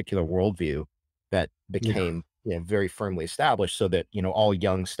taught a particular worldview that Yeah. became, very firmly established, so that, all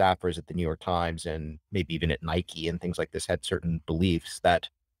young staffers at the New York Times and maybe even at Nike and things like this had certain beliefs that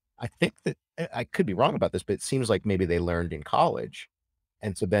I think that I could be wrong about this, but it seems like maybe they learned in college.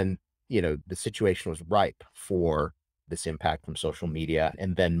 And so then, the situation was ripe for this impact from social media,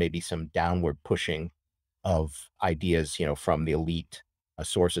 and then maybe some downward pushing of ideas, from the elite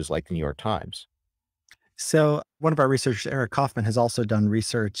sources like the New York Times. So, one of our researchers, Eric Kaufman, has also done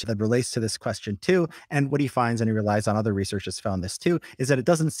research that relates to this question too. And what he finds, and he relies on other researchers found this too, is that it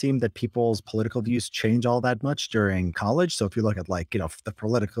doesn't seem that people's political views change all that much during college. So, if you look at like, the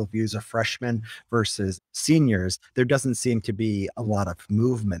political views of freshmen versus seniors, there doesn't seem to be a lot of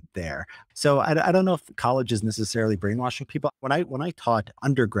movement there. So, I don't know if college is necessarily brainwashing people. When I taught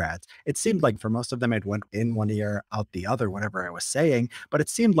undergrads, it seemed like for most of them, it went in one ear, out the other, whatever I was saying. But it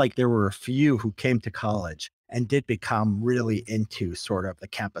seemed like there were a few who came to college and did become really into sort of the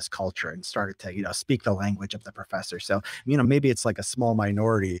campus culture and started to, speak the language of the professor. So, maybe it's like a small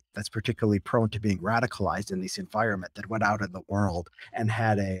minority that's particularly prone to being radicalized in this environment that went out in the world and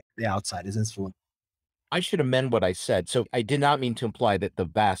had the outside as influence. I should amend what I said. So I did not mean to imply that the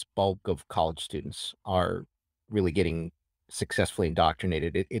vast bulk of college students are really getting successfully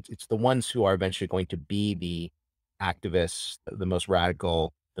indoctrinated. It's the ones who are eventually going to be the activists, the most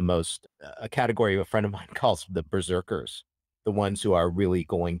radical, the most a category a friend of mine calls the berserkers, the ones who are really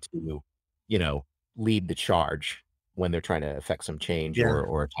going to, you know, lead the charge when they're trying to affect some change Yeah.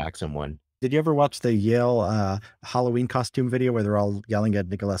 or attack someone. Did you ever watch the Yale Halloween costume video where they're all yelling at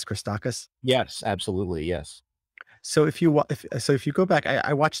Nicholas Christakis? Yes, absolutely. Yes. So if you go back,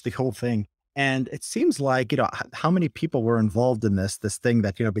 I watched the whole thing, and it seems like how many people were involved in this thing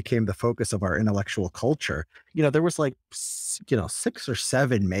that became the focus of our intellectual culture. There was like 6 or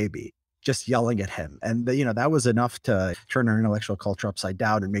 7 maybe just yelling at him, and that was enough to turn our intellectual culture upside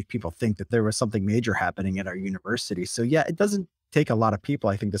down and make people think that there was something major happening at our university. So yeah, it doesn't take a lot of people.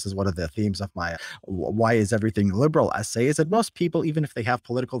 I think this is one of the themes of my why is everything liberal essay, is that most people, even if they have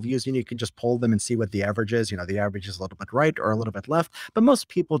political views, you can just poll them and see what the average is. The average is a little bit right or a little bit left, but most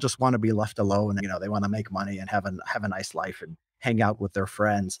people just want to be left alone. They want to make money and have a nice life and hang out with their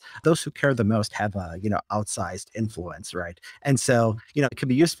friends. Those who care the most have a, outsized influence, right? And so, it can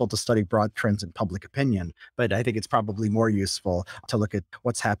be useful to study broad trends in public opinion, but I think it's probably more useful to look at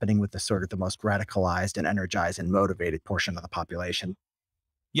what's happening with the sort of the most radicalized and energized and motivated portion of the population.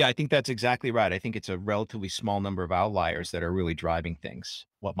 Yeah, I think that's exactly right. I think it's a relatively small number of outliers that are really driving things,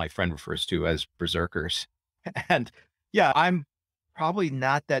 what my friend refers to as berserkers. And yeah, I'm probably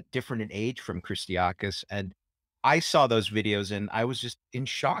not that different in age from Christiakis. And I saw those videos and I was just in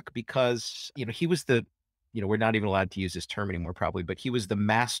shock because, he was we're not even allowed to use this term anymore, probably, but he was the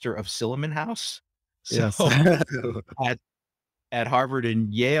master of Silliman House. So Yes. at at Harvard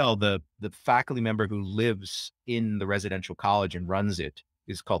and Yale, the faculty member who lives in the residential college and runs it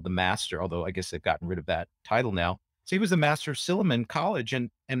is called the master, although I guess they've gotten rid of that title now. So he was the master of Silliman College, and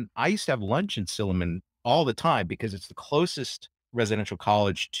I used to have lunch in Silliman all the time because it's the closest residential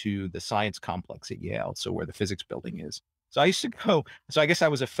college to the science complex at Yale, so where the physics building is. So I used to go. So I guess I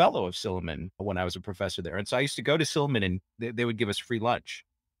was a fellow of Silliman when I was a professor there, and so I used to go to Silliman, and they would give us free lunch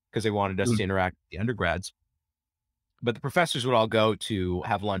because they wanted us Mm. to interact with the undergrads. But the professors would all go to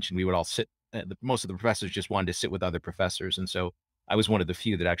have lunch, and we would all sit. Most of the professors just wanted to sit with other professors, and so I was one of the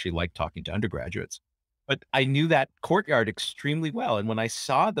few that actually liked talking to undergraduates. But I knew that courtyard extremely well, and when I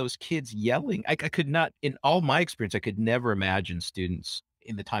saw those kids yelling, I could not, in all my experience, I could never imagine students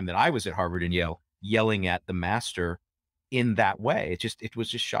in the time that I was at Harvard and Yale yelling at the master in that way. It was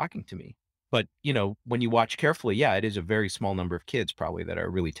just shocking to me. But when you watch carefully, yeah, it is a very small number of kids probably that are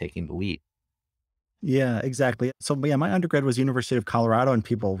really taking the lead. Yeah, exactly. So, yeah, my undergrad was University of Colorado, and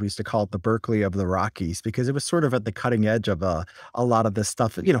people used to call it the Berkeley of the Rockies because it was sort of at the cutting edge of a lot of this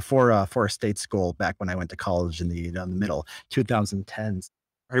stuff, for a state school back when I went to college in the middle 2010s.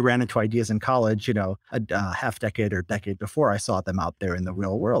 I ran into ideas in college, a half decade or decade before I saw them out there in the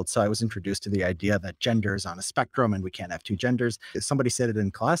real world. So I was introduced to the idea that gender is on a spectrum and we can't have two genders. Somebody said it in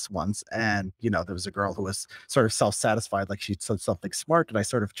class once, and there was a girl who was sort of self-satisfied, like she'd said something smart, and I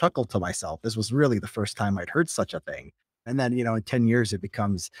sort of chuckled to myself. This was really the first time I'd heard such a thing. And then, in 10 years, it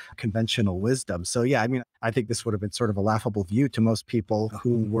becomes conventional wisdom. So, yeah, I mean, I think this would have been sort of a laughable view to most people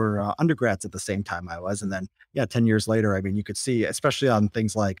who were undergrads at the same time I was. And then, yeah, 10 years later, I mean, you could see, especially on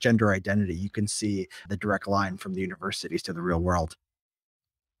things like gender identity, you can see the direct line from the universities to the real world.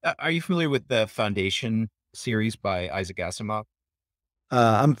 Are you familiar with the Foundation series by Isaac Asimov?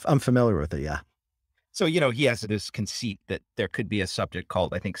 I'm familiar with it. Yeah. So, he has this conceit that there could be a subject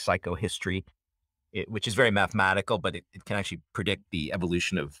called, I think, psychohistory, which is very mathematical, but it can actually predict the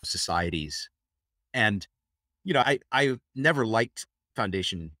evolution of societies. And, I never liked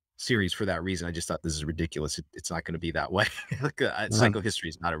Foundation series for that reason. I just thought this is ridiculous. It's not going to be that way. Like, Uh-huh. psychohistory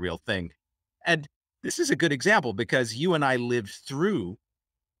is not a real thing. And this is a good example because you and I lived through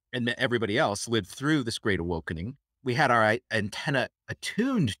and everybody else lived through this great awakening. We had our antenna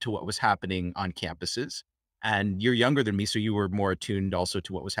attuned to what was happening on campuses. And you're younger than me, so you were more attuned also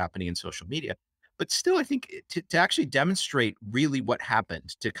to what was happening in social media. But still, I think to actually demonstrate really what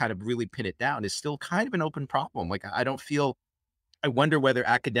happened, to kind of really pin it down, is still kind of an open problem. Like, I don't feel, I wonder whether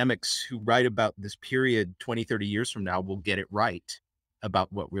academics who write about this period 20, 30 years from now will get it right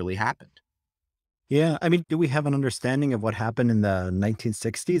about what really happened. Yeah, I mean, do we have an understanding of what happened in the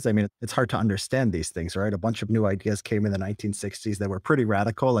 1960s? I mean, it's hard to understand these things, right? A bunch of new ideas came in the 1960s that were pretty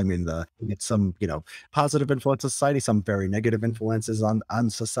radical. I mean, we had some, positive influence on society, some very negative influences on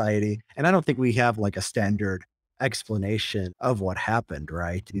society, and I don't think we have like a standard explanation of what happened,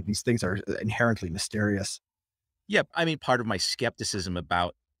 right? These things are inherently mysterious. Yeah, I mean, part of my skepticism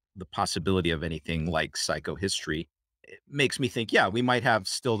about the possibility of anything like psychohistory, it makes me think, yeah, we might have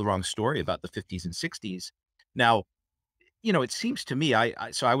still the wrong story about the 50s and 60s. Now, it seems to me,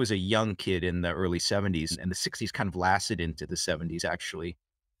 so I was a young kid in the early 70s, and the 60s kind of lasted into the 70s, actually.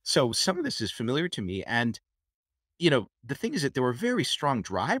 So some of this is familiar to me. And, the thing is that there were very strong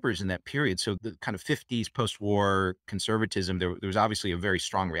drivers in that period. So the kind of 50s post-war conservatism, there was obviously a very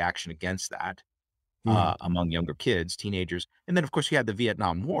strong reaction against that Mm, among younger kids, teenagers. And then, of course, you had the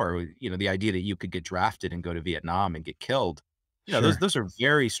Vietnam War, the idea that you could get drafted and go to Vietnam and get killed. Those sure. those are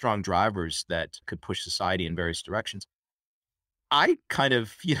very strong drivers that could push society in various directions. I kind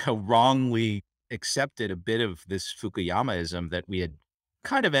of, wrongly accepted a bit of this Fukuyamaism that we had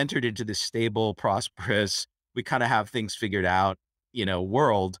kind of entered into this stable, prosperous, we kind of have things figured out,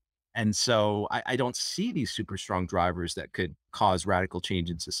 world. And so I don't see these super strong drivers that could cause radical change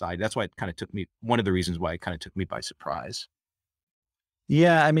in society. That's why it kind of took me, one of the reasons why it kind of took me by surprise.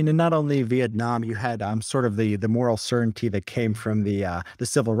 Yeah, I mean, and not only Vietnam, you had sort of the moral certainty that came from the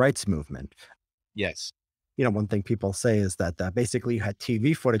civil rights movement. Yes. One thing people say is that basically you had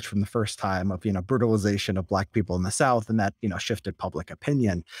TV footage from the first time of, brutalization of black people in the South, and that, shifted public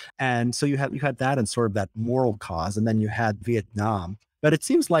opinion. And so you had that and sort of that moral cause, and then you had Vietnam. But it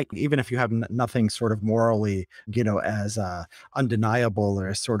seems like even if you have nothing sort of morally, as undeniable or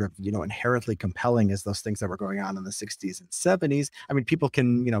as sort of, inherently compelling as those things that were going on in the 60s and 70s, I mean, people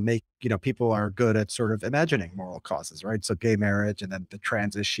can, people are good at sort of imagining moral causes, right? So gay marriage and then the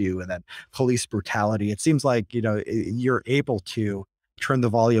trans issue and then police brutality. It seems like, you're able to turn the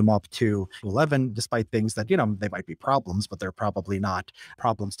volume up to 11 despite things that, they might be problems, but they're probably not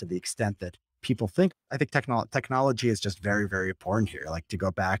problems to the extent that people think. I think technology is just very, very important here. Like, to go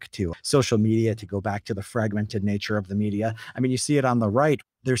back to social media, to go back to the fragmented nature of the media. I mean, you see it on the right.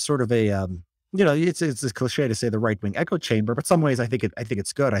 There's sort of it's a cliche to say the right wing echo chamber, but some ways I think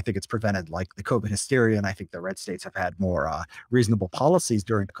it's good. I think it's prevented like the COVID hysteria, and I think the red states have had more reasonable policies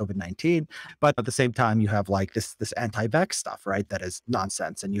during COVID-19. But at the same time, you have like this anti-vax stuff, right? That is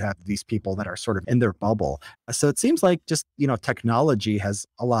nonsense, and you have these people that are sort of in their bubble. So it seems like just technology has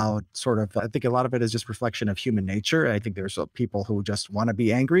allowed sort of. I think a lot of it is just reflection of human nature. I think there's people who just want to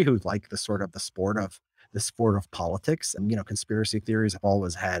be angry, who like the sort of the sport of politics, and conspiracy theories have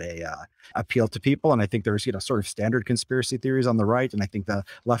always had a appeal to people. And I think there's, sort of standard conspiracy theories on the right. And I think the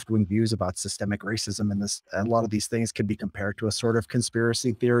left wing views about systemic racism and a lot of these things can be compared to a sort of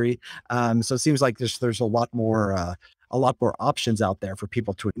conspiracy theory. So it seems like there's a lot more options out there for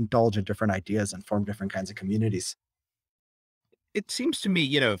people to indulge in different ideas and form different kinds of communities. It seems to me,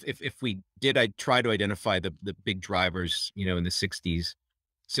 if we did, I try to identify the big drivers, in the '60s,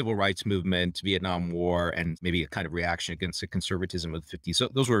 civil rights movement, Vietnam War, and maybe a kind of reaction against the conservatism of the '50s. So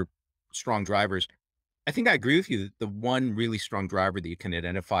those were strong drivers. I think I agree with you that the one really strong driver that you can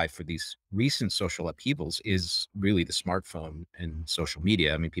identify for these recent social upheavals is really the smartphone and social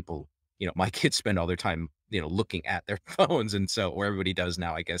media. I mean, people, my kids spend all their time, looking at their phones. And so, or everybody does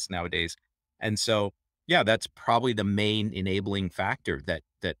now, I guess, nowadays. And so, yeah, that's probably the main enabling factor that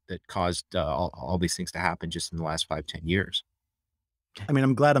caused all these things to happen just in the last 5, 10 years. I mean,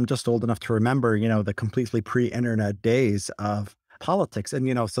 I'm glad I'm just old enough to remember, the completely pre-internet days of politics. And,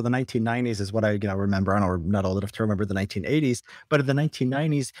 so the 1990s is what I, remember. I don't, I'm not old enough to remember the 1980s, but in the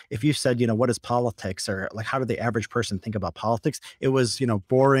 1990s, if you said, what is politics, or like, how did the average person think about politics? It was,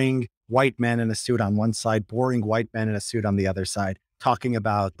 boring white men in a suit on one side, boring white men in a suit on the other side, talking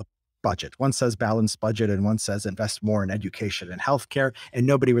about the budget. One says balanced budget and one says invest more in education and healthcare. And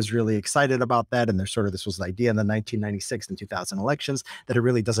nobody was really excited about that. And there's sort of this was the idea in the 1996 and 2000 elections that it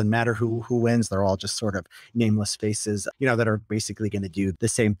really doesn't matter who wins. They're all just sort of nameless faces, that are basically going to do the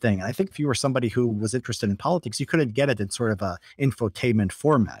same thing. And I think if you were somebody who was interested in politics, you couldn't get it in sort of a infotainment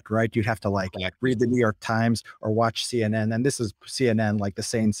format, right? You'd have to like read the New York Times or watch CNN. And this is CNN, like the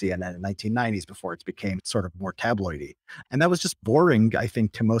same CNN in 1990s before it became sort of more tabloidy. And that was just boring, I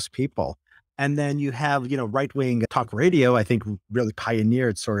think, to most people. And then you have, right wing talk radio, I think really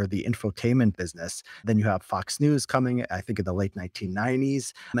pioneered sort of the infotainment business. Then you have Fox News coming, I think, in the late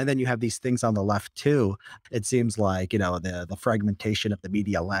 1990s. And then you have these things on the left too. It seems like, the fragmentation of the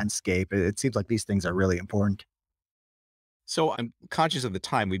media landscape. It seems like these things are really important. So I'm conscious of the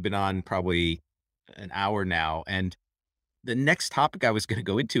time. We've been on probably an hour now. And the next topic I was going to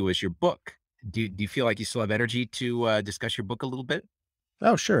go into is your book. Do you feel like you still have energy to discuss your book a little bit?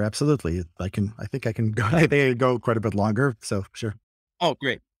 Oh, sure. Absolutely. I think I can go, I think I can go quite a bit longer. So sure. Oh,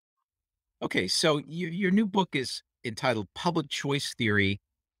 great. Okay, so your new book is entitled Public Choice Theory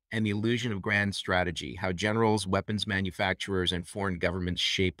and the Illusion of Grand Strategy: How Generals, Weapons Manufacturers, and Foreign Governments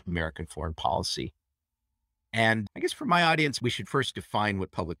Shape American Foreign Policy. And I guess for my audience, we should first define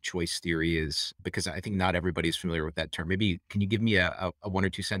what public choice theory is, because I think not everybody's familiar with that term. Maybe can you give me a one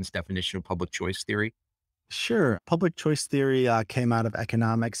or two sentence definition of public choice theory? Sure. Public choice theory came out of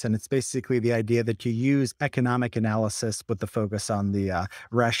economics, and it's basically the idea that you use economic analysis with the focus on the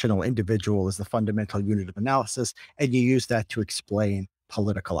rational individual as the fundamental unit of analysis, and you use that to explain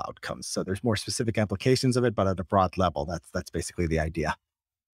political outcomes. So there's more specific applications of it, but at a broad level, that's basically the idea.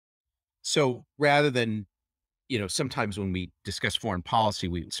 So rather than, sometimes when we discuss foreign policy,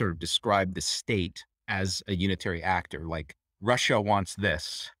 we sort of describe the state as a unitary actor, like Russia wants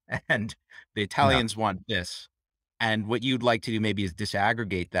this and the Yeah. Italians want this. And what you'd like to do maybe is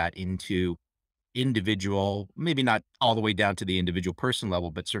disaggregate that into individual, maybe not all the way down to the individual person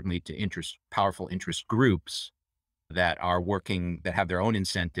level, but certainly to powerful interest groups that are working, that have their own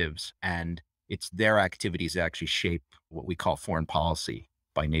incentives. And it's their activities that actually shape what we call foreign policy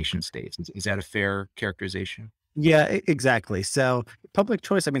by nation states. Is that a fair characterization? Yeah, exactly. So public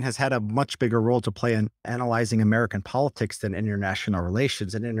choice, I mean, has had a much bigger role to play in analyzing American politics than international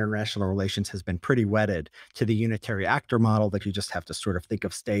relations. And international relations has been pretty wedded to the unitary actor model that you just have to sort of think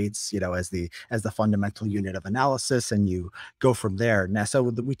of states, as the fundamental unit of analysis, and you go from there. Now, so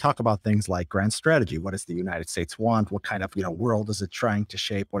we talk about things like grand strategy. What does the United States want? What kind of, world is it trying to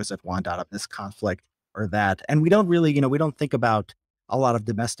shape? What does it want out of this conflict or that? And we don't really, we don't think about a lot of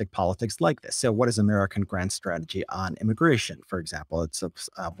domestic politics like this. So, what is American grand strategy on immigration, for example? It's one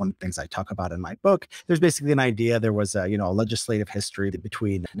of the things I talk about in my book. There's basically an idea. There was a legislative history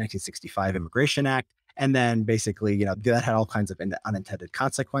between the 1965 Immigration Act And then basically, that had all kinds of unintended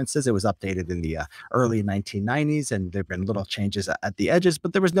consequences. It was updated in the early 1990s, and there have been little changes at the edges,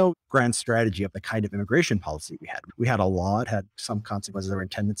 but there was no grand strategy of the kind of immigration policy we had. We had a law, it had some consequences that were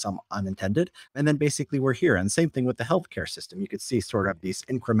intended, some unintended. And then basically we're here. And same thing with the healthcare system. You could see sort of these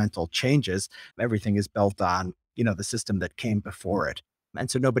incremental changes. Everything is built on, the system that came before it. And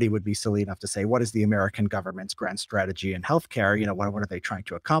so nobody would be silly enough to say, what is the American government's grand strategy in healthcare? What are they trying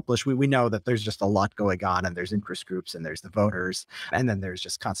to accomplish? We know that there's just a lot going on, and there's interest groups, and there's the voters, and then there's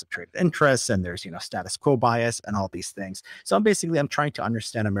just concentrated interests, and there's, status quo bias and all these things. So I'm trying to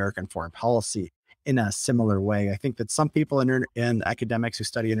understand American foreign policy in a similar way. I think that some people in academics who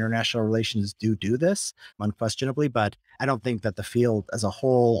study international relations do this unquestionably, but I don't think that the field as a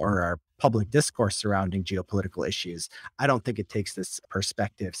whole, or our public discourse surrounding geopolitical issues, I don't think it takes this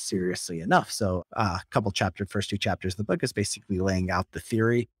perspective seriously enough. So first two chapters of the book is basically laying out the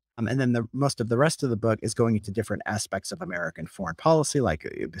theory. And then most of the rest of the book is going into different aspects of American foreign policy, like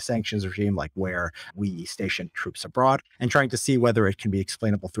the sanctions regime, like where we station troops abroad, and trying to see whether it can be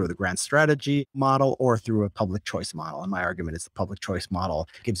explainable through the grand strategy model or through a public choice model. And my argument is the public choice model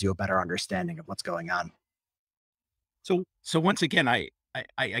gives you a better understanding of what's going on. So once again,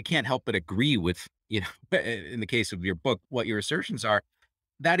 I can't help but agree with, in the case of your book, what your assertions are.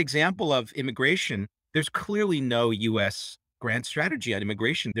 That example of immigration, there's clearly no U.S. grand strategy on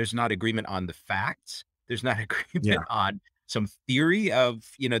immigration. There's not agreement on the facts. There's not agreement Yeah. on some theory of,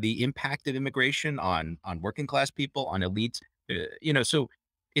 the impact of immigration on working class people, on elites. So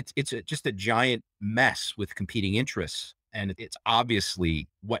just a giant mess with competing interests, and it's obviously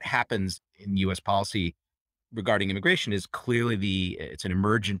what happens in U.S. policy regarding immigration is clearly it's an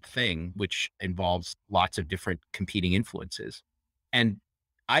emergent thing which involves lots of different competing influences. And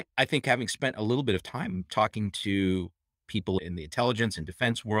I think, having spent a little bit of time talking to people in the intelligence and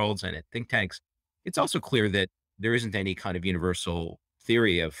defense worlds and at think tanks, it's also clear that there isn't any kind of universal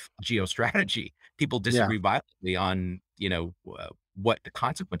theory of geostrategy. People Yeah. disagree violently on, what the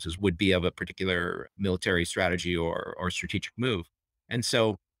consequences would be of a particular military strategy or strategic move. And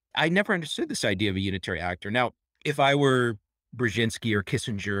so I never understood this idea of a unitary actor. Now, if I were Brzezinski or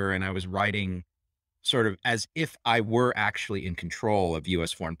Kissinger and I was writing sort of as if I were actually in control of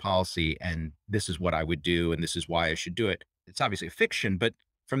US foreign policy, and this is what I would do and this is why I should do it, it's obviously a fiction, but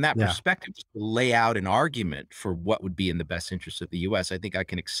from that Yeah. perspective, just to lay out an argument for what would be in the best interest of the US, I think I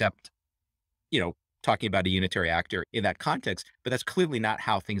can accept, you know, talking about a unitary actor in that context, but that's clearly not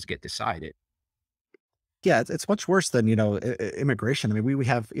how things get decided. Yeah, it's much worse than, immigration. I mean, we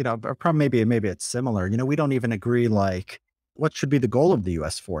have, a problem, maybe it's similar. We don't even agree, like, what should be the goal of the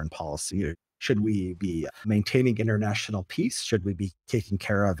US foreign policy? Should we be maintaining international peace? Should we be taking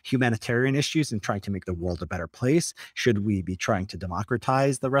care of humanitarian issues and trying to make the world a better place? Should we be trying to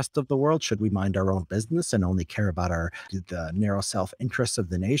democratize the rest of the world? Should we mind our own business and only care about the narrow self-interests of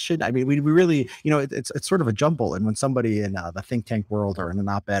the nation? I mean, we really, it's sort of a jumble. And when somebody in the think tank world or in an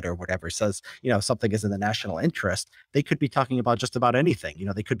op-ed or whatever says, something is in the national interest, they could be talking about just about anything.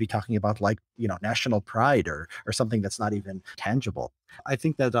 They could be talking about, like, national pride or something that's not even tangible. I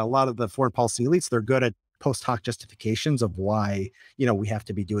think that a lot of the foreign policy elites, they're good at post hoc justifications of why, we have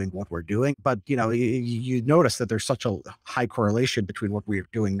to be doing what we're doing. But, you notice that there's such a high correlation between what we're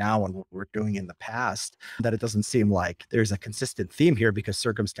doing now and what we're doing in the past, that it doesn't seem like there's a consistent theme here, because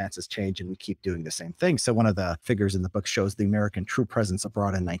circumstances change and we keep doing the same thing. So one of the figures in the book shows the American troop presence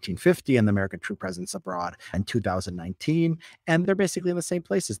abroad in 1950 and the American troop presence abroad in 2019. And they're basically in the same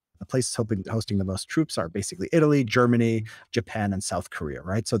places. The places hosting the most troops are basically Italy, Germany, Japan, and South Korea,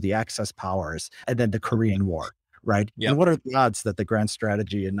 right? So the Axis powers, and then the Korean War, right? Yep. And what are the odds that the grand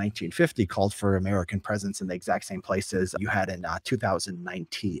strategy in 1950 called for American presence in the exact same places you had in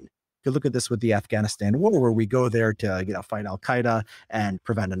 2019? You could look at this with the Afghanistan war, where we go there to, fight Al Qaeda and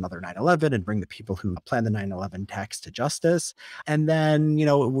prevent another 9/11 and bring the people who planned the 9/11 attacks to justice. And then,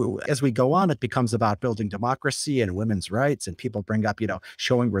 as we go on, it becomes about building democracy and women's rights. And people bring up,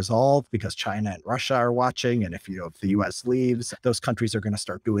 showing resolve because China and Russia are watching. And if the US leaves, those countries are going to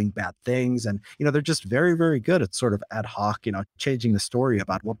start doing bad things. And, they're just very, very good at sort of ad hoc, changing the story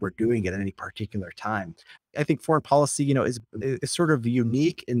about what we're doing at any particular time. I think foreign policy, is sort of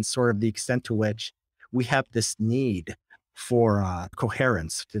unique in sort of the extent to which we have this need for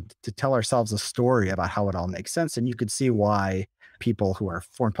coherence to tell ourselves a story about how it all makes sense. And you could see why people who are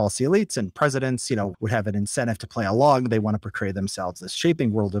foreign policy elites and presidents, would have an incentive to play along. They want to portray themselves as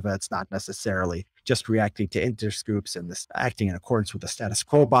shaping world events, not necessarily just reacting to interest groups and this acting in accordance with the status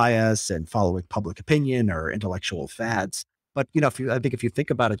quo bias and following public opinion or intellectual fads. But, I think if you think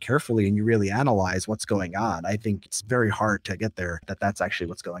about it carefully and you really analyze what's going on, I think it's very hard to get there that that's actually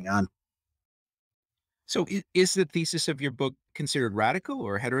what's going on. So is the thesis of your book considered radical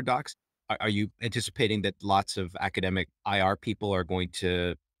or heterodox? Are you anticipating that lots of academic IR people are going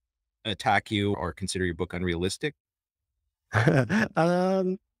to attack you or consider your book unrealistic?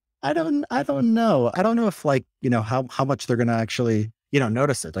 um, I don't know. I don't know if like, how much they're gonna actually,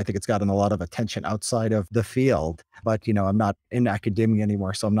 notice it. I think it's gotten a lot of attention outside of the field, but I'm not in academia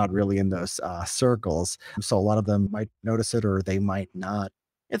anymore, so I'm not really in those circles. So a lot of them might notice it or they might not.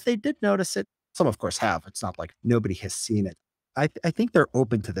 If they did notice it, some of course have. It's not like nobody has seen it. I think they're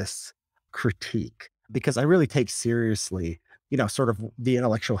open to this critique because I really take seriously sort of the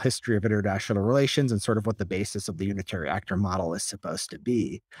intellectual history of international relations and sort of what the basis of the unitary actor model is supposed to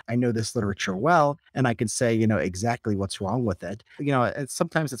be. I know this literature well, and I can say, exactly what's wrong with it.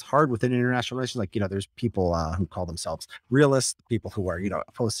 Sometimes it's hard within international relations. Like, there's people who call themselves realists, people who are,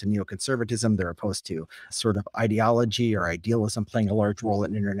 opposed to neoconservatism. They're opposed to sort of ideology or idealism playing a large role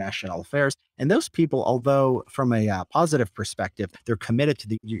in international affairs. And those people, although from a positive perspective, they're committed to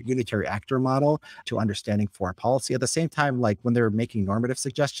the unitary actor model, to understanding foreign policy. At the same time, like when they're making normative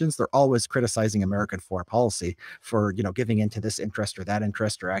suggestions, they're always criticizing American foreign policy for, giving into this interest or that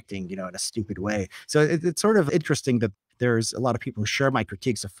interest or acting, in a stupid way. So it's sort of interesting that there's a lot of people who share my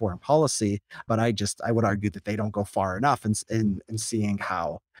critiques of foreign policy, but I would argue that they don't go far enough in seeing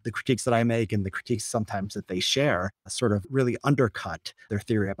how the critiques that I make and the critiques sometimes that they share sort of really undercut their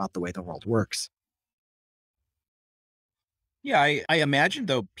theory about the way the world works. Yeah, I imagine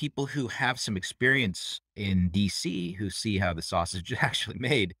though people who have some experience in DC who see how the sausage is actually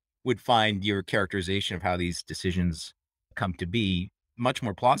made would find your characterization of how these decisions come to be much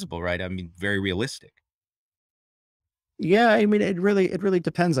more plausible, right? I mean, very realistic. Yeah, I mean, it really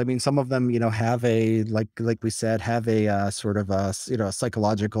depends. I mean, some of them, have a like we said, have a sort of a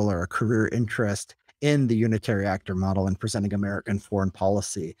psychological or a career interest in the unitary actor model and presenting American foreign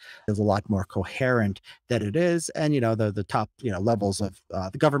policy is a lot more coherent than it is. And the top levels of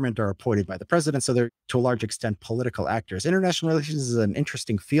the government are appointed by the president, so they're to a large extent political actors. International relations is an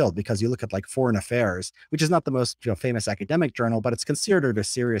interesting field because you look at like Foreign Affairs, which is not the most famous academic journal, but it's considered a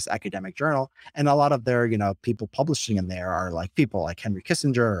serious academic journal, and a lot of their, people publishing in there are like people like Henry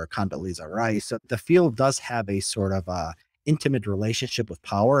Kissinger or Condoleezza Rice. So the field does have a sort of intimate relationship with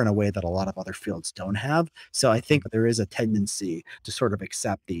power in a way that a lot of other fields don't have. So I think there is a tendency to sort of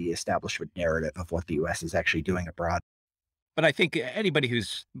accept the establishment narrative of what the US is actually doing abroad. But I think anybody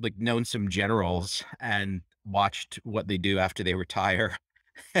who's like known some generals and watched what they do after they retire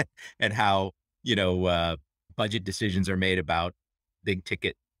and how, you know, uh, budget decisions are made about big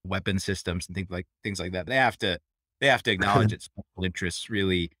ticket weapon systems and things like that. They have to acknowledge that special interests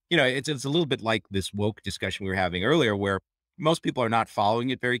really, it's a little bit like this woke discussion we were having earlier, where most people are not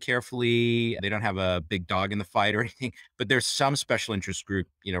following it very carefully. They don't have a big dog in the fight or anything, but there's some special interest group,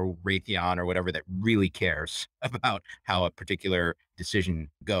 Raytheon or whatever, that really cares about how a particular decision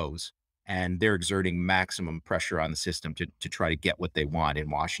goes. And they're exerting maximum pressure on the system to try to get what they want in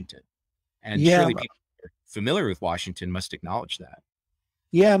Washington. And Yeah, surely people who are familiar with Washington must acknowledge that.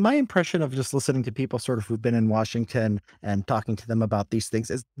 yeah, my impression of just listening to people sort of who've been in Washington and talking to them about these things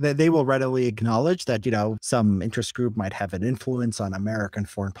is that they will readily acknowledge that, some interest group might have an influence on American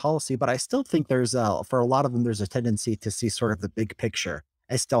foreign policy. But I still think for a lot of them, there's a tendency to see sort of the big picture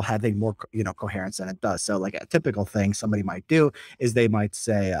as still having more, coherence than it does. So like a typical thing somebody might do is they might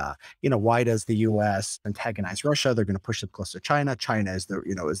say, why does the US antagonize Russia? They're going to push them closer to China. China is the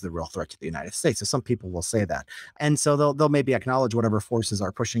real threat to the United States. So some people will say that. And so they'll maybe acknowledge whatever forces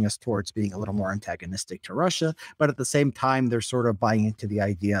are pushing us towards being a little more antagonistic to Russia, but at the same time, they're sort of buying into the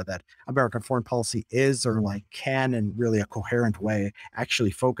idea that American foreign policy is or like can in really a coherent way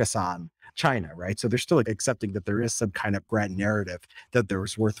actually focus on China, right? So they're still accepting that there is some kind of grand narrative that there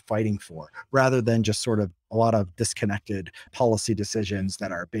was worth fighting for, rather than just sort of a lot of disconnected policy decisions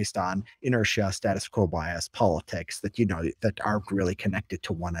that are based on inertia, status quo bias, politics that that aren't really connected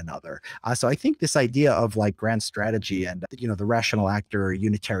to one another. So I think this idea of like grand strategy and the rational actor or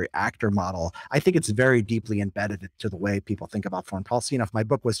unitary actor model, I think it's very deeply embedded into the way people think about foreign policy. If my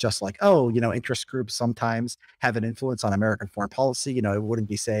book was just like, oh, interest groups sometimes have an influence on American foreign policy, it wouldn't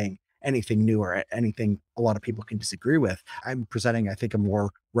be saying anything new or anything a lot of people can disagree with. I'm presenting, I think, a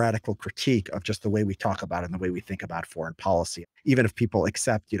more radical critique of just the way we talk about it and the way we think about foreign policy. Even if people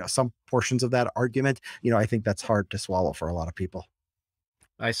accept, some portions of that argument, I think that's hard to swallow for a lot of people.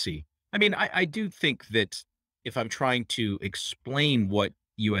 I see. I mean, I do think that if I'm trying to explain what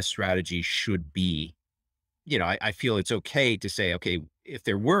US strategy should be, I feel it's okay to say, okay, if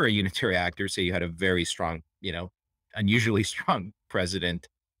there were a unitary actor, say you had a very strong, unusually strong president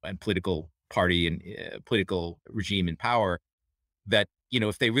and political party and political regime in power, that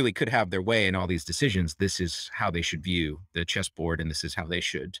if they really could have their way in all these decisions, this is how they should view the chessboard and this is how they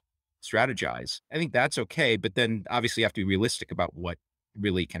should strategize. I think that's okay. But then obviously you have to be realistic about what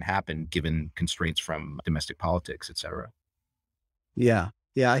really can happen given constraints from domestic politics, et cetera. Yeah.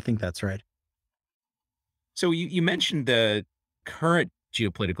 Yeah, I think that's right. So you mentioned the current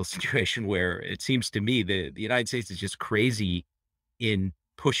geopolitical situation where it seems to me the United States is just crazy in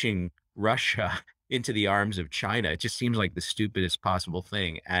pushing Russia into the arms of China. It just seems like the stupidest possible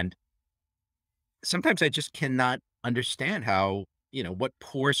thing. And sometimes I just cannot understand how, what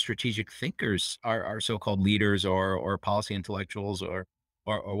poor strategic thinkers are so-called leaders or policy intellectuals or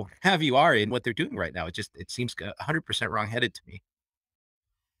what have you are in what they're doing right now. It seems 100% wrong-headed to me.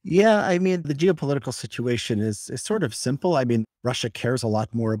 Yeah, I mean, the geopolitical situation is sort of simple. I mean, Russia cares a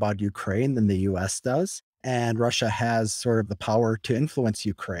lot more about Ukraine than the US does. And Russia has sort of the power to influence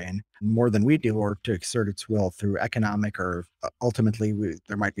Ukraine more than we do, or to exert its will through economic, or ultimately,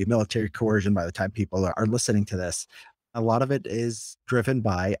 there might be military coercion by the time people are listening to this. A lot of it is driven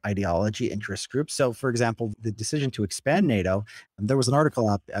by ideology, interest groups. So, for example, the decision to expand NATO, there was an article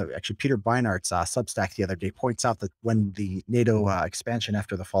out, actually, Peter Beinart's Substack the other day points out that when the NATO expansion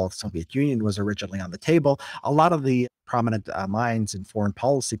after the fall of the Soviet Union was originally on the table, a lot of the prominent minds in foreign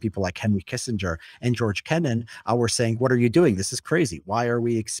policy, people like Henry Kissinger and George Kennan, were saying, "What are you doing? This is crazy. Why are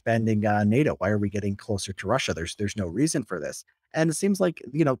we expanding NATO? Why are we getting closer to Russia? There's no reason for this." And it seems like,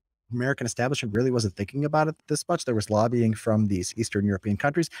 American establishment really wasn't thinking about it this much. There was lobbying from these Eastern European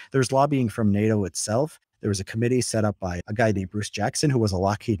countries. There's lobbying from NATO itself. There was a committee set up by a guy named Bruce Jackson, who was a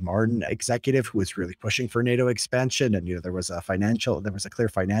Lockheed Martin executive who was really pushing for NATO expansion. And, there was a clear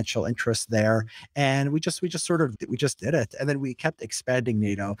financial interest there. And we just did it. And then we kept expanding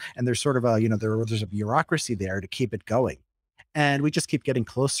NATO. And there's sort of there's a bureaucracy there to keep it going. And we just keep getting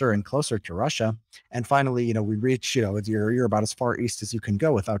closer and closer to Russia. And finally, we reach, you're about as far east as you can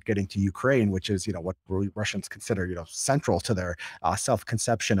go without getting to Ukraine, which is, what Russians consider, central to their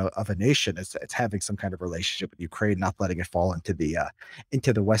self-conception of a nation. It's having some kind of relationship with Ukraine, not letting it fall into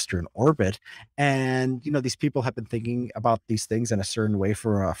the Western orbit. And, these people have been thinking about these things in a certain way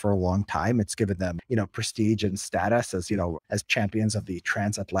for a long time. It's given them, prestige and status as champions of the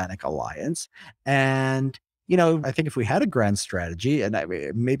transatlantic alliance. And I think if we had a grand strategy, and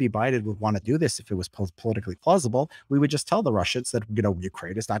maybe Biden would want to do this if it was politically plausible, we would just tell the Russians that,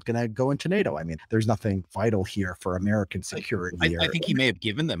 Ukraine is not going to go into NATO. I mean, there's nothing vital here for American security. I think he may have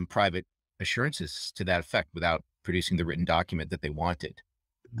given them private assurances to that effect without producing the written document that they wanted.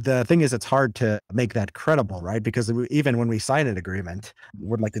 The thing is, it's hard to make that credible, right? Because even when we sign an agreement,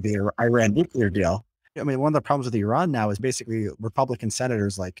 would like the Iran nuclear deal. I mean, one of the problems with Iran now is basically Republican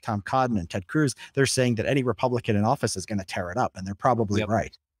senators like Tom Cotton and Ted Cruz. They're saying that any Republican in office is going to tear it up, and they're probably Yep.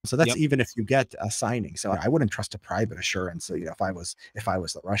 right. So that's Yep. even if you get a signing. So I wouldn't trust a private assurance. So, if I was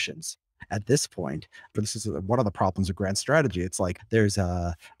the Russians at this point. But this is one of the problems of grand strategy. It's like there's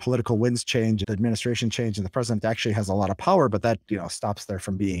a political winds change, administration change, and the president actually has a lot of power, but that stops there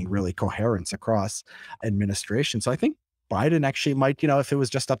from being really coherence across administration. So I think Biden actually might, if it was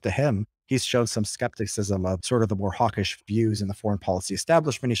just up to him, he's shown some skepticism of sort of the more hawkish views in the foreign policy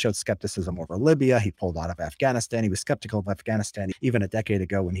establishment. He showed skepticism over Libya. He pulled out of Afghanistan. He was skeptical of Afghanistan even a decade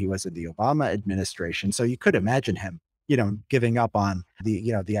ago when he was in the Obama administration. So you could imagine him, giving up on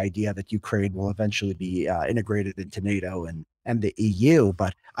the idea that Ukraine will eventually be integrated into NATO and the EU.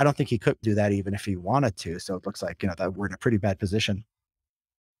 But I don't think he could do that even if he wanted to. So it looks like, that we're in a pretty bad position.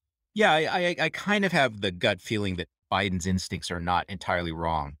 Yeah, I kind of have the gut feeling that Biden's instincts are not entirely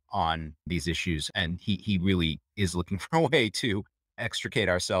wrong on these issues, and he really is looking for a way to extricate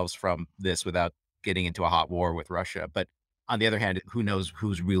ourselves from this without getting into a hot war with Russia. But on the other hand, who knows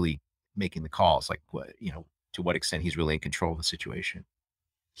who's really making the calls? Like, what, to what extent he's really in control of the situation.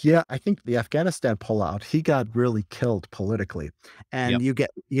 Yeah, I think the Afghanistan pullout, he got really killed politically. And Yep. you get,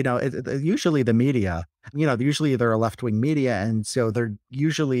 usually the media, usually they're a left-wing media. And so they're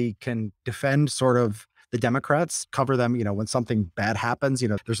usually can defend sort of the Democrats, cover them, when something bad happens,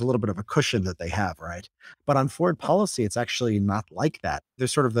 there's a little bit of a cushion that they have, right? But on foreign policy, it's actually not like that.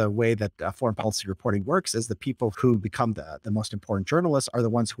 There's sort of the way that foreign policy reporting works is the people who become the most important journalists are the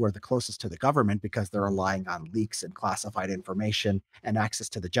ones who are the closest to the government because they're relying on leaks and classified information and access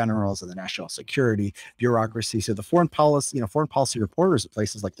to the generals and the national security bureaucracy. So the foreign policy reporters at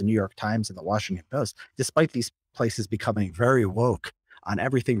places like the New York Times and the Washington Post, despite these places becoming very woke, on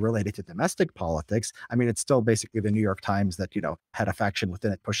everything related to domestic politics, I mean, it's still basically the New York Times that, had a faction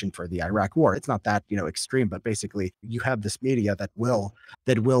within it pushing for the Iraq war. It's not that, extreme, but basically you have this media that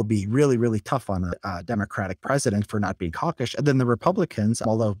will be really, really tough on a Democratic president for not being hawkish. And then the Republicans,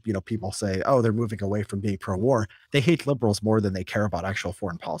 although, people say, oh, they're moving away from being pro-war, they hate liberals more than they care about actual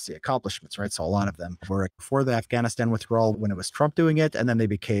foreign policy accomplishments, right? So a lot of them were for the Afghanistan withdrawal when it was Trump doing it, and then they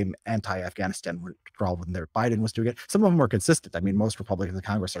became anti-Afghanistan withdrawal when their Biden was doing it. Some of them were consistent. I mean, most Republicans in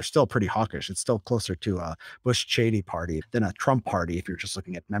Congress are still pretty hawkish. It's still closer to a Bush Cheney party than a Trump party if you're just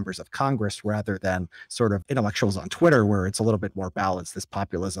looking at members of Congress rather than sort of intellectuals on Twitter, where it's a little bit more balanced. This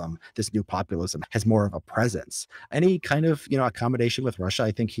new populism has more of a presence. Any kind of, accommodation with Russia,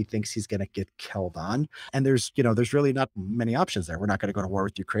 I think he thinks he's going to get killed on. And there's really not many options there. We're not going to go to war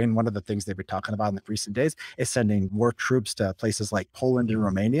with Ukraine. One of the things they've been talking about in the recent days is sending more troops to places like Poland and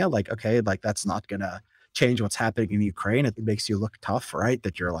Romania. Like, okay, like that's not going to change what's happening in Ukraine. It makes you look tough, right?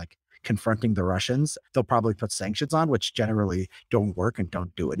 That you're like confronting the Russians. They'll probably put sanctions on, which generally don't work and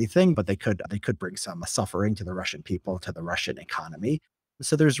don't do anything, but they could bring some suffering to the Russian people, to the Russian economy.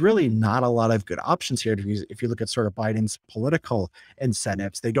 So there's really not a lot of good options here. If you look at sort of Biden's political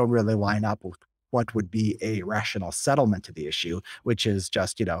incentives, they don't really line up with what would be a rational settlement to the issue, which is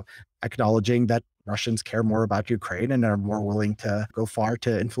just, acknowledging that Russians care more about Ukraine and are more willing to go far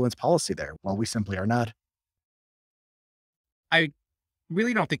to influence policy there. Well, we simply are not. I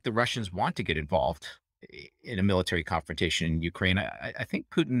really don't think the Russians want to get involved in a military confrontation in Ukraine. I think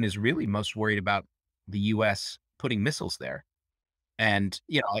Putin is really most worried about the U.S. putting missiles there. And,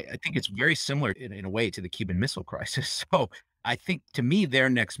 I think it's very similar in a way to the Cuban Missile Crisis. So I think to me, their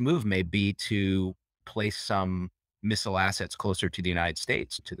next move may be to place some missile assets closer to the United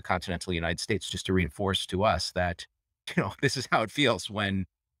States, to the continental United States, just to reinforce to us that, this is how it feels when,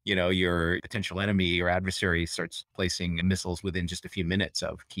 your potential enemy or adversary starts placing missiles within just a few minutes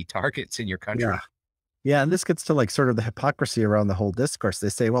of key targets in your Yeah. country. Yeah, and this gets to like sort of the hypocrisy around the whole discourse. They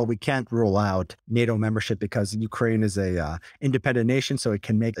say, well, we can't rule out NATO membership because Ukraine is a independent nation, so it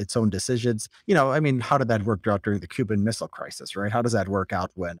can make its own decisions. I mean, how did that work out during the Cuban Missile Crisis, right? How does that work out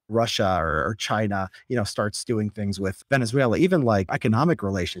when Russia or China, starts doing things with Venezuela? Even like economic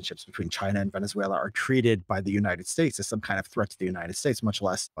relationships between China and Venezuela are treated by the United States as some kind of threat to the United States, much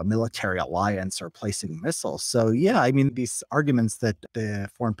less a military alliance or placing missiles. So yeah, I mean, these arguments that the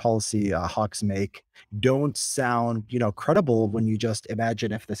foreign policy hawks make don't sound, credible when you just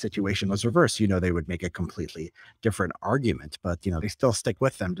imagine if the situation was reversed, they would make a completely different argument, but, they still stick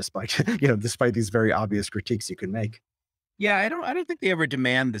with them despite, despite these very obvious critiques you can make. Yeah, I don't think they ever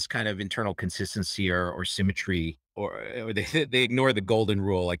demand this kind of internal consistency or symmetry, or they they ignore the golden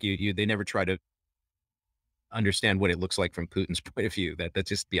rule. Like they never try to understand what it looks like from Putin's point of view. That's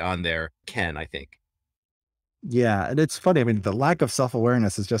just beyond their ken, I think. Yeah, and it's funny. I mean, the lack of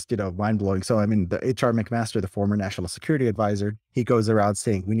self-awareness is just, mind blowing. So, I mean, the H.R. McMaster, the former national security advisor, he goes around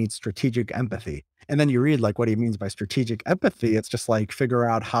saying we need strategic empathy. And then you read like what he means by strategic empathy. It's just like figure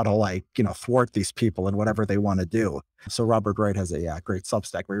out how to like, thwart these people and whatever they want to do. So Robert Wright has a great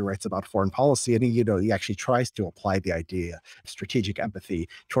Substack where he writes about foreign policy, and he actually tries to apply the idea of strategic empathy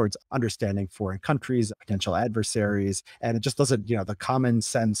towards understanding foreign countries, potential adversaries, and it just doesn't, the common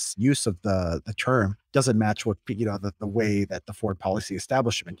sense use of the term doesn't match what the way that the foreign policy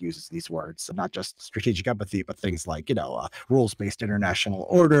establishment uses these words. So not just strategic empathy, but things like rules-based international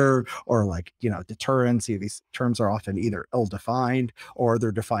order or like deterrence. These terms are often either ill-defined or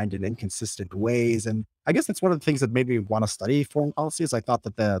they're defined in inconsistent ways, and I guess that's one of the things that made me want to study foreign policy is I thought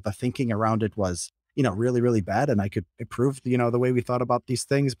that the thinking around it was, really, really bad. And I could improve, the way we thought about these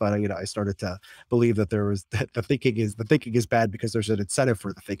things. But, I started to believe that there was that the thinking is bad because there's an incentive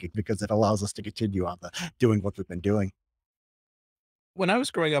for the thinking because it allows us to continue on the doing what we've been doing. When I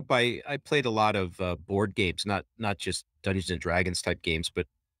was growing up, I played a lot of board games, not just Dungeons and Dragons type games, but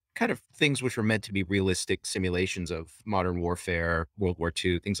kind of things which were meant to be realistic simulations of modern warfare, World War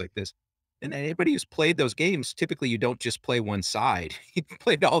II, things like this. And anybody who's played those games, typically you don't just play one side; you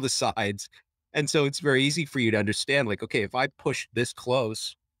played all the sides, and so it's very easy for you to understand. Like, okay, if I push this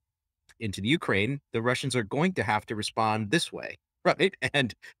close into the Ukraine, the Russians are going to have to respond this way, right?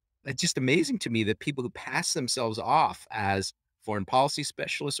 And it's just amazing to me that people who pass themselves off as foreign policy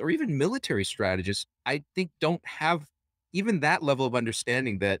specialists or even military strategists, I think don't have even that level of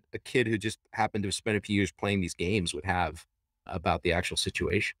understanding that a kid who just happened to have spent a few years playing these games would have about the actual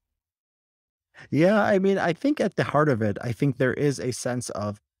situation. Yeah, I mean, I think at the heart of it, I think there is a sense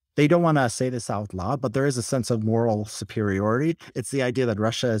of they don't want to say this out loud, but there is a sense of moral superiority. It's the idea that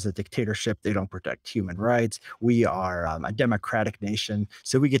Russia is a dictatorship. They don't protect human rights. We are a democratic nation.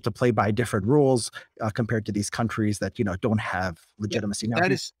 So we get to play by different rules compared to these countries that, don't have Yeah, legitimacy. Now,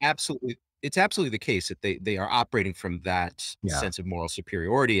 that is absolutely it's absolutely the case that they are operating from that yeah. sense of moral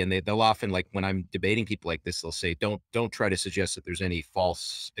superiority, and they'll often, like, when I'm debating people like this, they'll say, "Don't try to suggest that there's any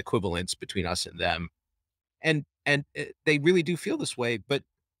false equivalence between us and them." And they really do feel this way, but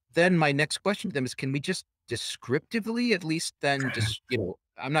then my next question to them is, can we just descriptively at least then just,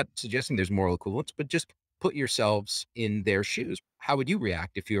 I'm not suggesting there's moral equivalence, but just put yourselves in their shoes. How would you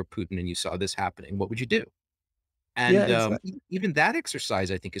react if you were Putin and you saw this happening? What would you do? Yeah, And, exactly. even that exercise,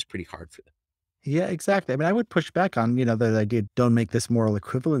 I think, is pretty hard for them. Yeah, exactly. I mean, I would push back on, the idea don't make this moral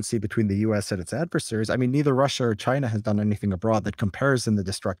equivalency between the US and its adversaries. I mean, neither Russia or China has done anything abroad that compares in the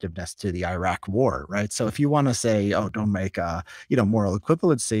destructiveness to the Iraq war, right? So if you want to say, oh, don't make moral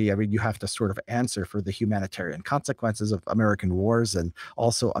equivalency, I mean, you have to sort of answer for the humanitarian consequences of American wars and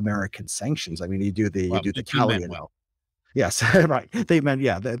also American sanctions. I mean, you Well, do the the 2 meant Italian. well. Yes, right. They meant,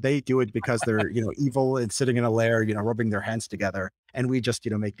 yeah, they do it because they're, evil and sitting in a lair, rubbing their hands together. And we just,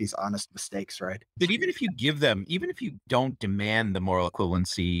 make these honest mistakes, right? But even if you don't demand the moral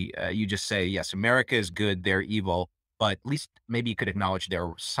equivalency, you just say, yes, America is good, they're evil, but at least maybe you could acknowledge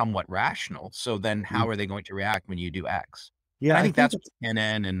they're somewhat rational. So then Mm. how are they going to react when you do X? And Yeah, I I think think that's it's what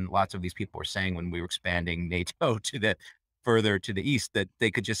CNN and lots of these people were saying when we were expanding NATO to the further to the east, that they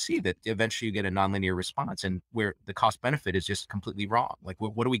could just see that eventually you get a nonlinear response and where the cost benefit is just completely wrong. Like,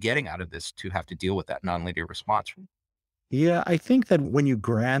 what are we getting out of this to have to deal with that nonlinear response? Yeah, I think that when you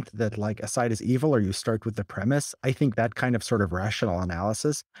grant that like a side is evil or you start with the premise, I think that kind of sort of rational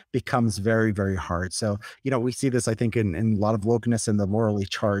analysis becomes very, very hard. So, we see this, I think, in a lot of wokeness in the morally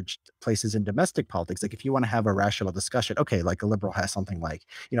charged places in domestic politics. Like if you want to have a rational discussion, okay, like a liberal has something like,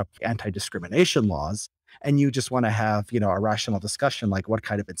 anti-discrimination laws. And you just want to have, a rational discussion, like what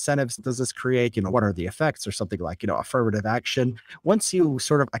kind of incentives does this create? What are the effects or something like, affirmative action. Once you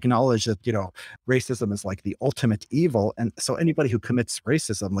sort of acknowledge that, racism is like the ultimate evil. And so anybody who commits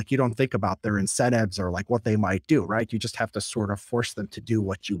racism, like you don't think about their incentives or like what they might do, right? You just have to sort of force them to do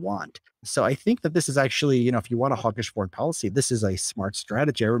what you want. So I think that this is actually, if you want a hawkish foreign policy, this is a smart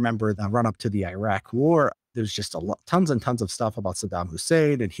strategy. I remember the run up to the Iraq war. There's just a lot, tons and tons of stuff about Saddam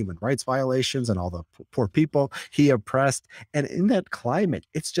Hussein and human rights violations and all the poor people he oppressed. And in that climate,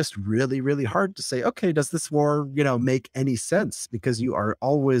 it's just really, really hard to say, okay, does this war, make any sense? Because you are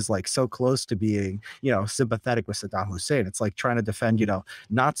always like so close to being, sympathetic with Saddam Hussein. It's like trying to defend,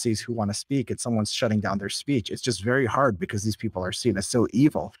 Nazis who want to speak and someone's shutting down their speech. It's just very hard because these people are seen as so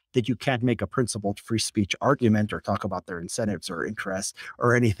evil that you can't make a principled free speech argument or talk about their incentives or interests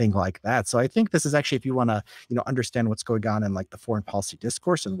or anything like that. So I think this is actually, if you want to, understand what's going on in like the foreign policy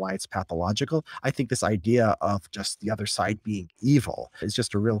discourse and why it's pathological, I think this idea of just the other side being evil is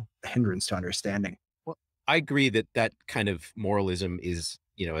just a real hindrance to understanding. Well, I agree that that kind of moralism is,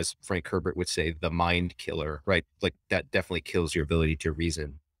 as Frank Herbert would say, the mind killer, right? Like that definitely kills your ability to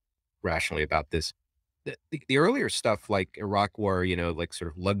reason rationally about this. The earlier stuff like Iraq war, like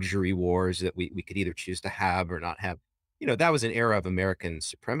sort of luxury wars that we could either choose to have or not have, that was an era of American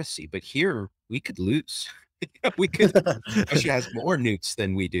supremacy. But here we could lose. We could, Russia has more nukes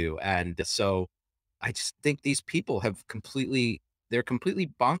than we do. And so I just think these people they're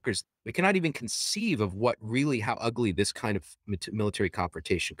completely bonkers. We cannot even conceive of how ugly this kind of military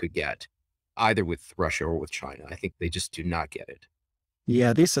confrontation could get, either with Russia or with China. I think they just do not get it.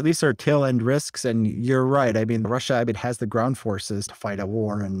 Yeah, these are tail end risks, and you're right. I mean, Russia, has the ground forces to fight a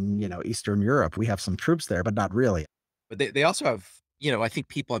war in Eastern Europe. We have some troops there, but not really. But they also have, I think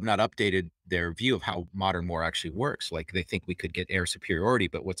people have not updated their view of how modern war actually works. Like they think we could get air superiority,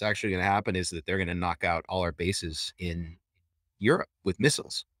 but what's actually going to happen is that they're going to knock out all our bases in Europe with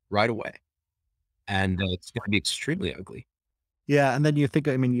missiles right away. And it's going to be extremely ugly. Yeah, and then you think,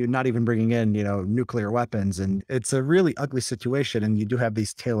 I mean, you're not even bringing in, nuclear weapons, and it's a really ugly situation. And you do have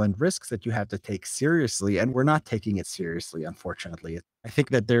these tail end risks that you have to take seriously, and we're not taking it seriously, unfortunately. I think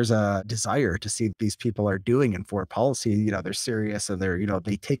that there's a desire to see these people are doing in foreign policy. They're serious and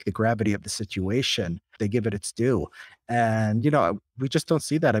they take the gravity of the situation, they give it its due. And, we just don't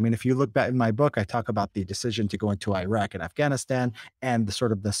see that. I mean, if you look back in my book, I talk about the decision to go into Iraq and Afghanistan and the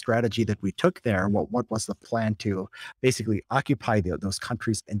sort of the strategy that we took there. What was the plan to basically occupy those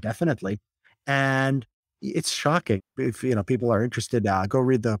countries indefinitely? And It's shocking. If, people are interested, go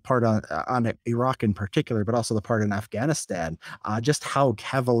read the part on Iraq in particular, but also the part in Afghanistan, just how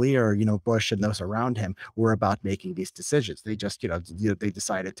cavalier, Bush and those around him were about making these decisions. They just, they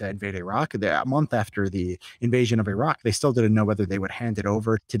decided to invade Iraq. A month after the invasion of Iraq, they still didn't know whether they would hand it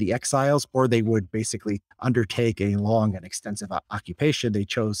over to the exiles or they would basically undertake a long and extensive occupation. They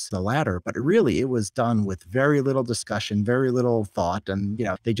chose the latter, but really it was done with very little discussion, very little thought. And,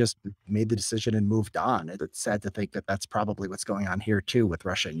 they just made the decision and moved on. It's sad to think that that's probably what's going on here too with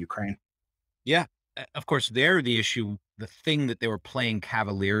Russia and Ukraine. Yeah. Of course, they're the issue. The thing that they were playing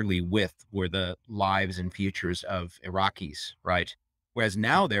cavalierly with were the lives and futures of Iraqis, right? Whereas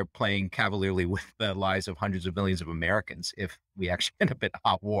now they're playing cavalierly with the lives of hundreds of millions of Americans if we actually end up in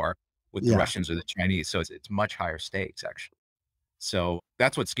hot war with the Yeah. Russians or the Chinese. So it's much higher stakes, actually. So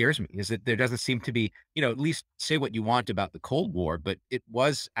that's what scares me is that there doesn't seem to be, at least say what you want about the Cold War, but it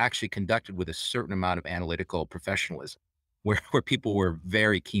was actually conducted with a certain amount of analytical professionalism where people were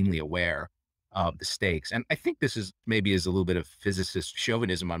very keenly aware of the stakes. And I think this is maybe is a little bit of physicist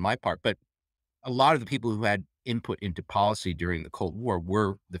chauvinism on my part, but a lot of the people who had input into policy during the Cold War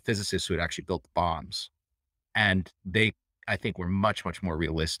were the physicists who had actually built the bombs. And they, I think, were much, much more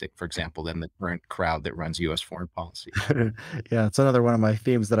realistic, for example, than the current crowd that runs US foreign policy. Yeah, it's another one of my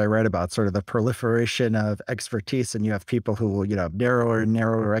themes that I write about, sort of the proliferation of expertise. And you have people who, have narrower and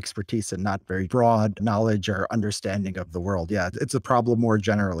narrower expertise and not very broad knowledge or understanding of the world. Yeah, it's a problem more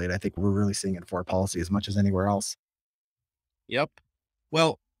generally. And I think we're really seeing it in foreign policy as much as anywhere else. Yep.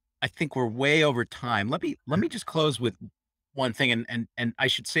 Well, I think we're way over time. Let me just close with one thing, and I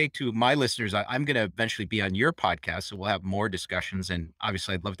should say to my listeners, I'm going to eventually be on your podcast, so we'll have more discussions. And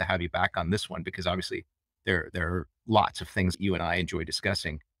obviously, I'd love to have you back on this one because obviously there are lots of things you and I enjoy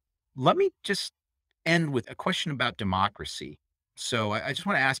discussing. Let me just end with a question about democracy. So I just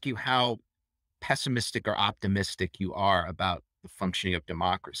want to ask you how pessimistic or optimistic you are about the functioning of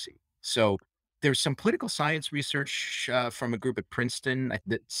democracy. So there's some political science research from a group at Princeton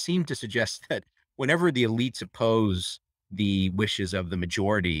that seemed to suggest that whenever the elites oppose the wishes of the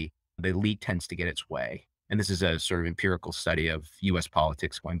majority, the elite tends to get its way. And this is a sort of empirical study of US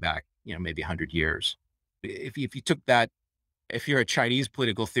politics going back, maybe 100 years. If you took that, if you're a Chinese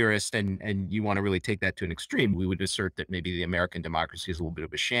political theorist and you want to really take that to an extreme, we would assert that maybe the American democracy is a little bit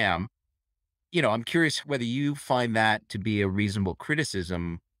of a sham. I'm curious whether you find that to be a reasonable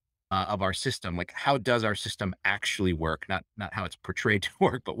criticism of our system. Like, how does our system actually work? Not how it's portrayed to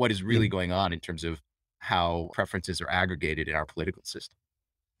work, but what is really going on in terms of how preferences are aggregated in our political system.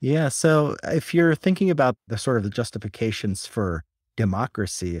 Yeah. So if you're thinking about the sort of the justifications for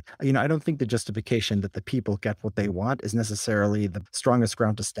democracy, I don't think the justification that the people get what they want is necessarily the strongest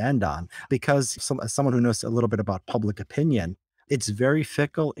ground to stand on because as someone who knows a little bit about public opinion, it's very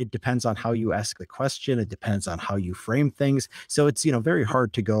fickle. It depends on how you ask the question. It depends on how you frame things. So it's, very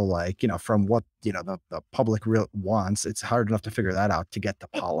hard to go like, from what, the public real wants. It's hard enough to figure that out to get the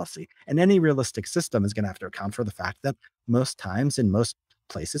policy. And any realistic system is going to have to account for the fact that most times in most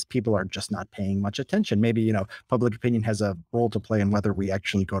places, people are just not paying much attention. Maybe, public opinion has a role to play in whether we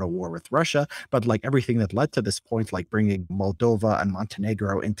actually go to war with Russia. But like everything that led to this point, like bringing Moldova and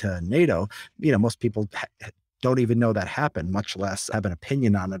Montenegro into NATO, most people don't even know that happened, much less have an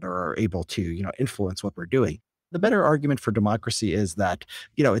opinion on it or are able to, influence what we're doing. The better argument for democracy is that,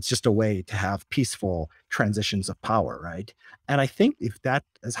 it's just a way to have peaceful transitions of power, right? And I think if that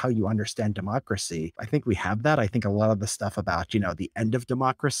is how you understand democracy, I think we have that. I think a lot of the stuff about, the end of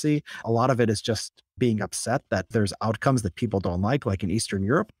democracy, a lot of it is just being upset that there's outcomes that people don't like in Eastern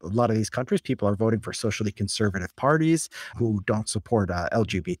Europe. A lot of these countries, people are voting for socially conservative parties who don't support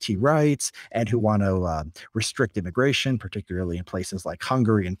LGBT rights and who want to restrict immigration, particularly in places like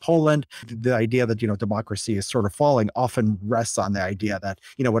Hungary and Poland. The idea that, democracy is sort of falling often rests on the idea that,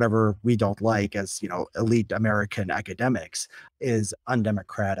 whatever we don't like as, elite American academics is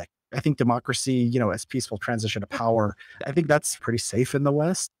undemocratic. I think democracy, as peaceful transition of power, I think that's pretty safe in the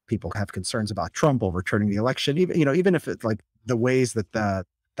West. People have concerns about Trump overturning the election, even if it's like the ways that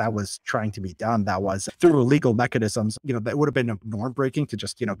that was trying to be done, that was through legal mechanisms, that would have been norm breaking to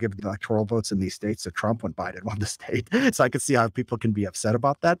just, give the electoral votes in these states to Trump when Biden won the state. So I could see how people can be upset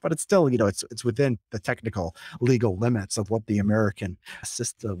about that, but it's still, it's within the technical legal limits of what the American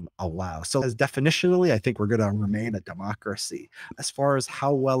system allows. So as definitionally, I think we're going to remain a democracy. As far as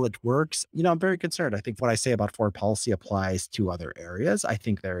how well it works, I'm very concerned. I think what I say about foreign policy applies to other areas. I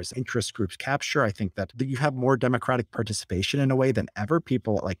think there's interest groups capture. I think that you have more democratic participation in a way than ever.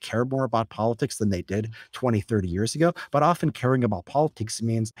 People like care more about politics than they did 20, 30 years ago. But often caring about politics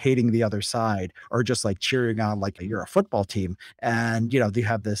means hating the other side or just like cheering on like you're a football team. And, you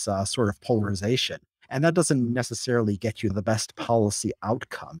have this sort of polarization. And that doesn't necessarily get you the best policy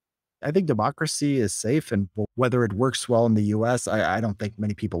outcome. I think democracy is safe, and whether it works well in the US, I don't think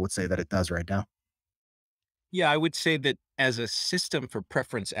many people would say that it does right now. Yeah, I would say that as a system for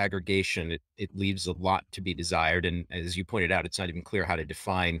preference aggregation, it leaves a lot to be desired. And as you pointed out, it's not even clear how to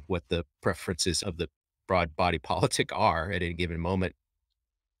define what the preferences of the broad body politic are at any given moment.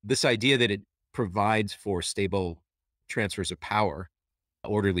 This idea that it provides for stable transfers of power,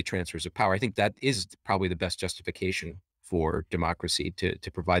 orderly transfers of power, I think that is probably the best justification for democracy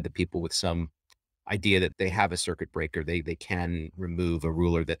to provide the people with some idea that they have a circuit breaker. They can remove a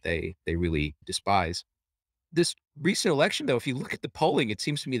ruler that they really despise. This recent election, though, if you look at the polling, it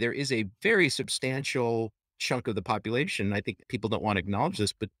seems to me there is a very substantial chunk of the population. I think people don't want to acknowledge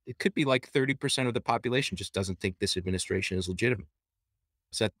this, but it could be like 30% of the population just doesn't think this administration is legitimate.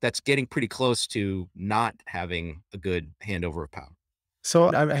 So that's getting pretty close to not having a good handover of power.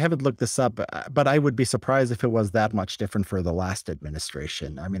 So I haven't looked this up, but I would be surprised if it was that much different for the last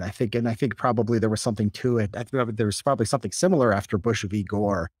administration. I mean, I think probably there was something to it. I think there was probably something similar after Bush v.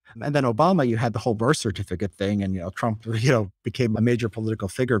 Gore. And then Obama, you had the whole birth certificate thing, and Trump, became a major political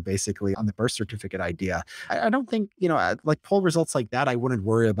figure basically on the birth certificate idea. I don't think, like poll results like that, I wouldn't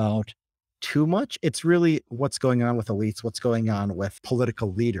worry about too much. It's really what's going on with elites, what's going on with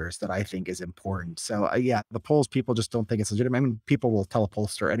political leaders that I think is important. So, yeah, the polls, people just don't think it's legitimate. I mean, people will tell a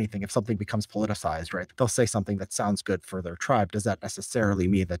pollster anything if something becomes politicized, right? They'll say something that sounds good for their tribe. Does that necessarily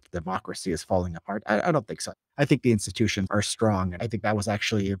mean that democracy is falling apart? I don't think so. I think the institutions are strong. And I think that was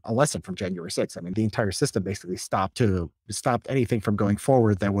actually a lesson from January 6th. I mean, the entire system basically stopped anything from going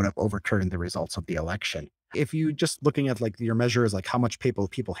forward that would have overturned the results of the election. If you just looking at like your measures, like how much people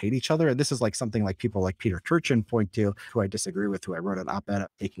hate each other, and this is like something like people like Peter Turchin point to, who I disagree with, who I wrote an op-ed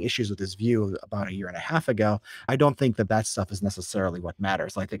taking issues with his view about a year and a half ago. I don't think that stuff is necessarily what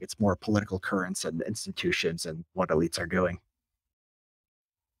matters. I think it's more political currents and institutions and what elites are doing.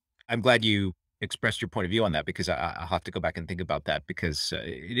 I'm glad you expressed your point of view on that because I'll have to go back and think about that because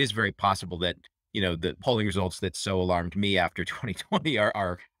it is very possible that, the polling results that so alarmed me after 2020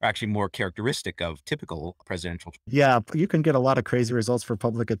 are actually more characteristic of typical presidential. Yeah, you can get a lot of crazy results for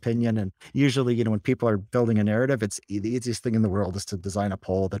public opinion. And usually, when people are building a narrative, it's the easiest thing in the world is to design a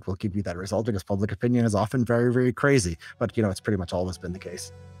poll that will give you that result because public opinion is often very, very crazy. But, it's pretty much always been the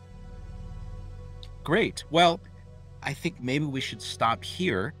case. Great. Well, I think maybe we should stop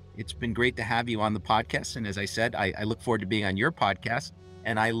here. It's been great to have you on the podcast. And as I said, I look forward to being on your podcast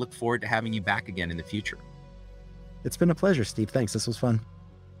and I look forward to having you back again in the future. It's been a pleasure, Steve. Thanks. This was fun.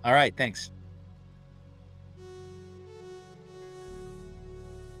 All right. Thanks.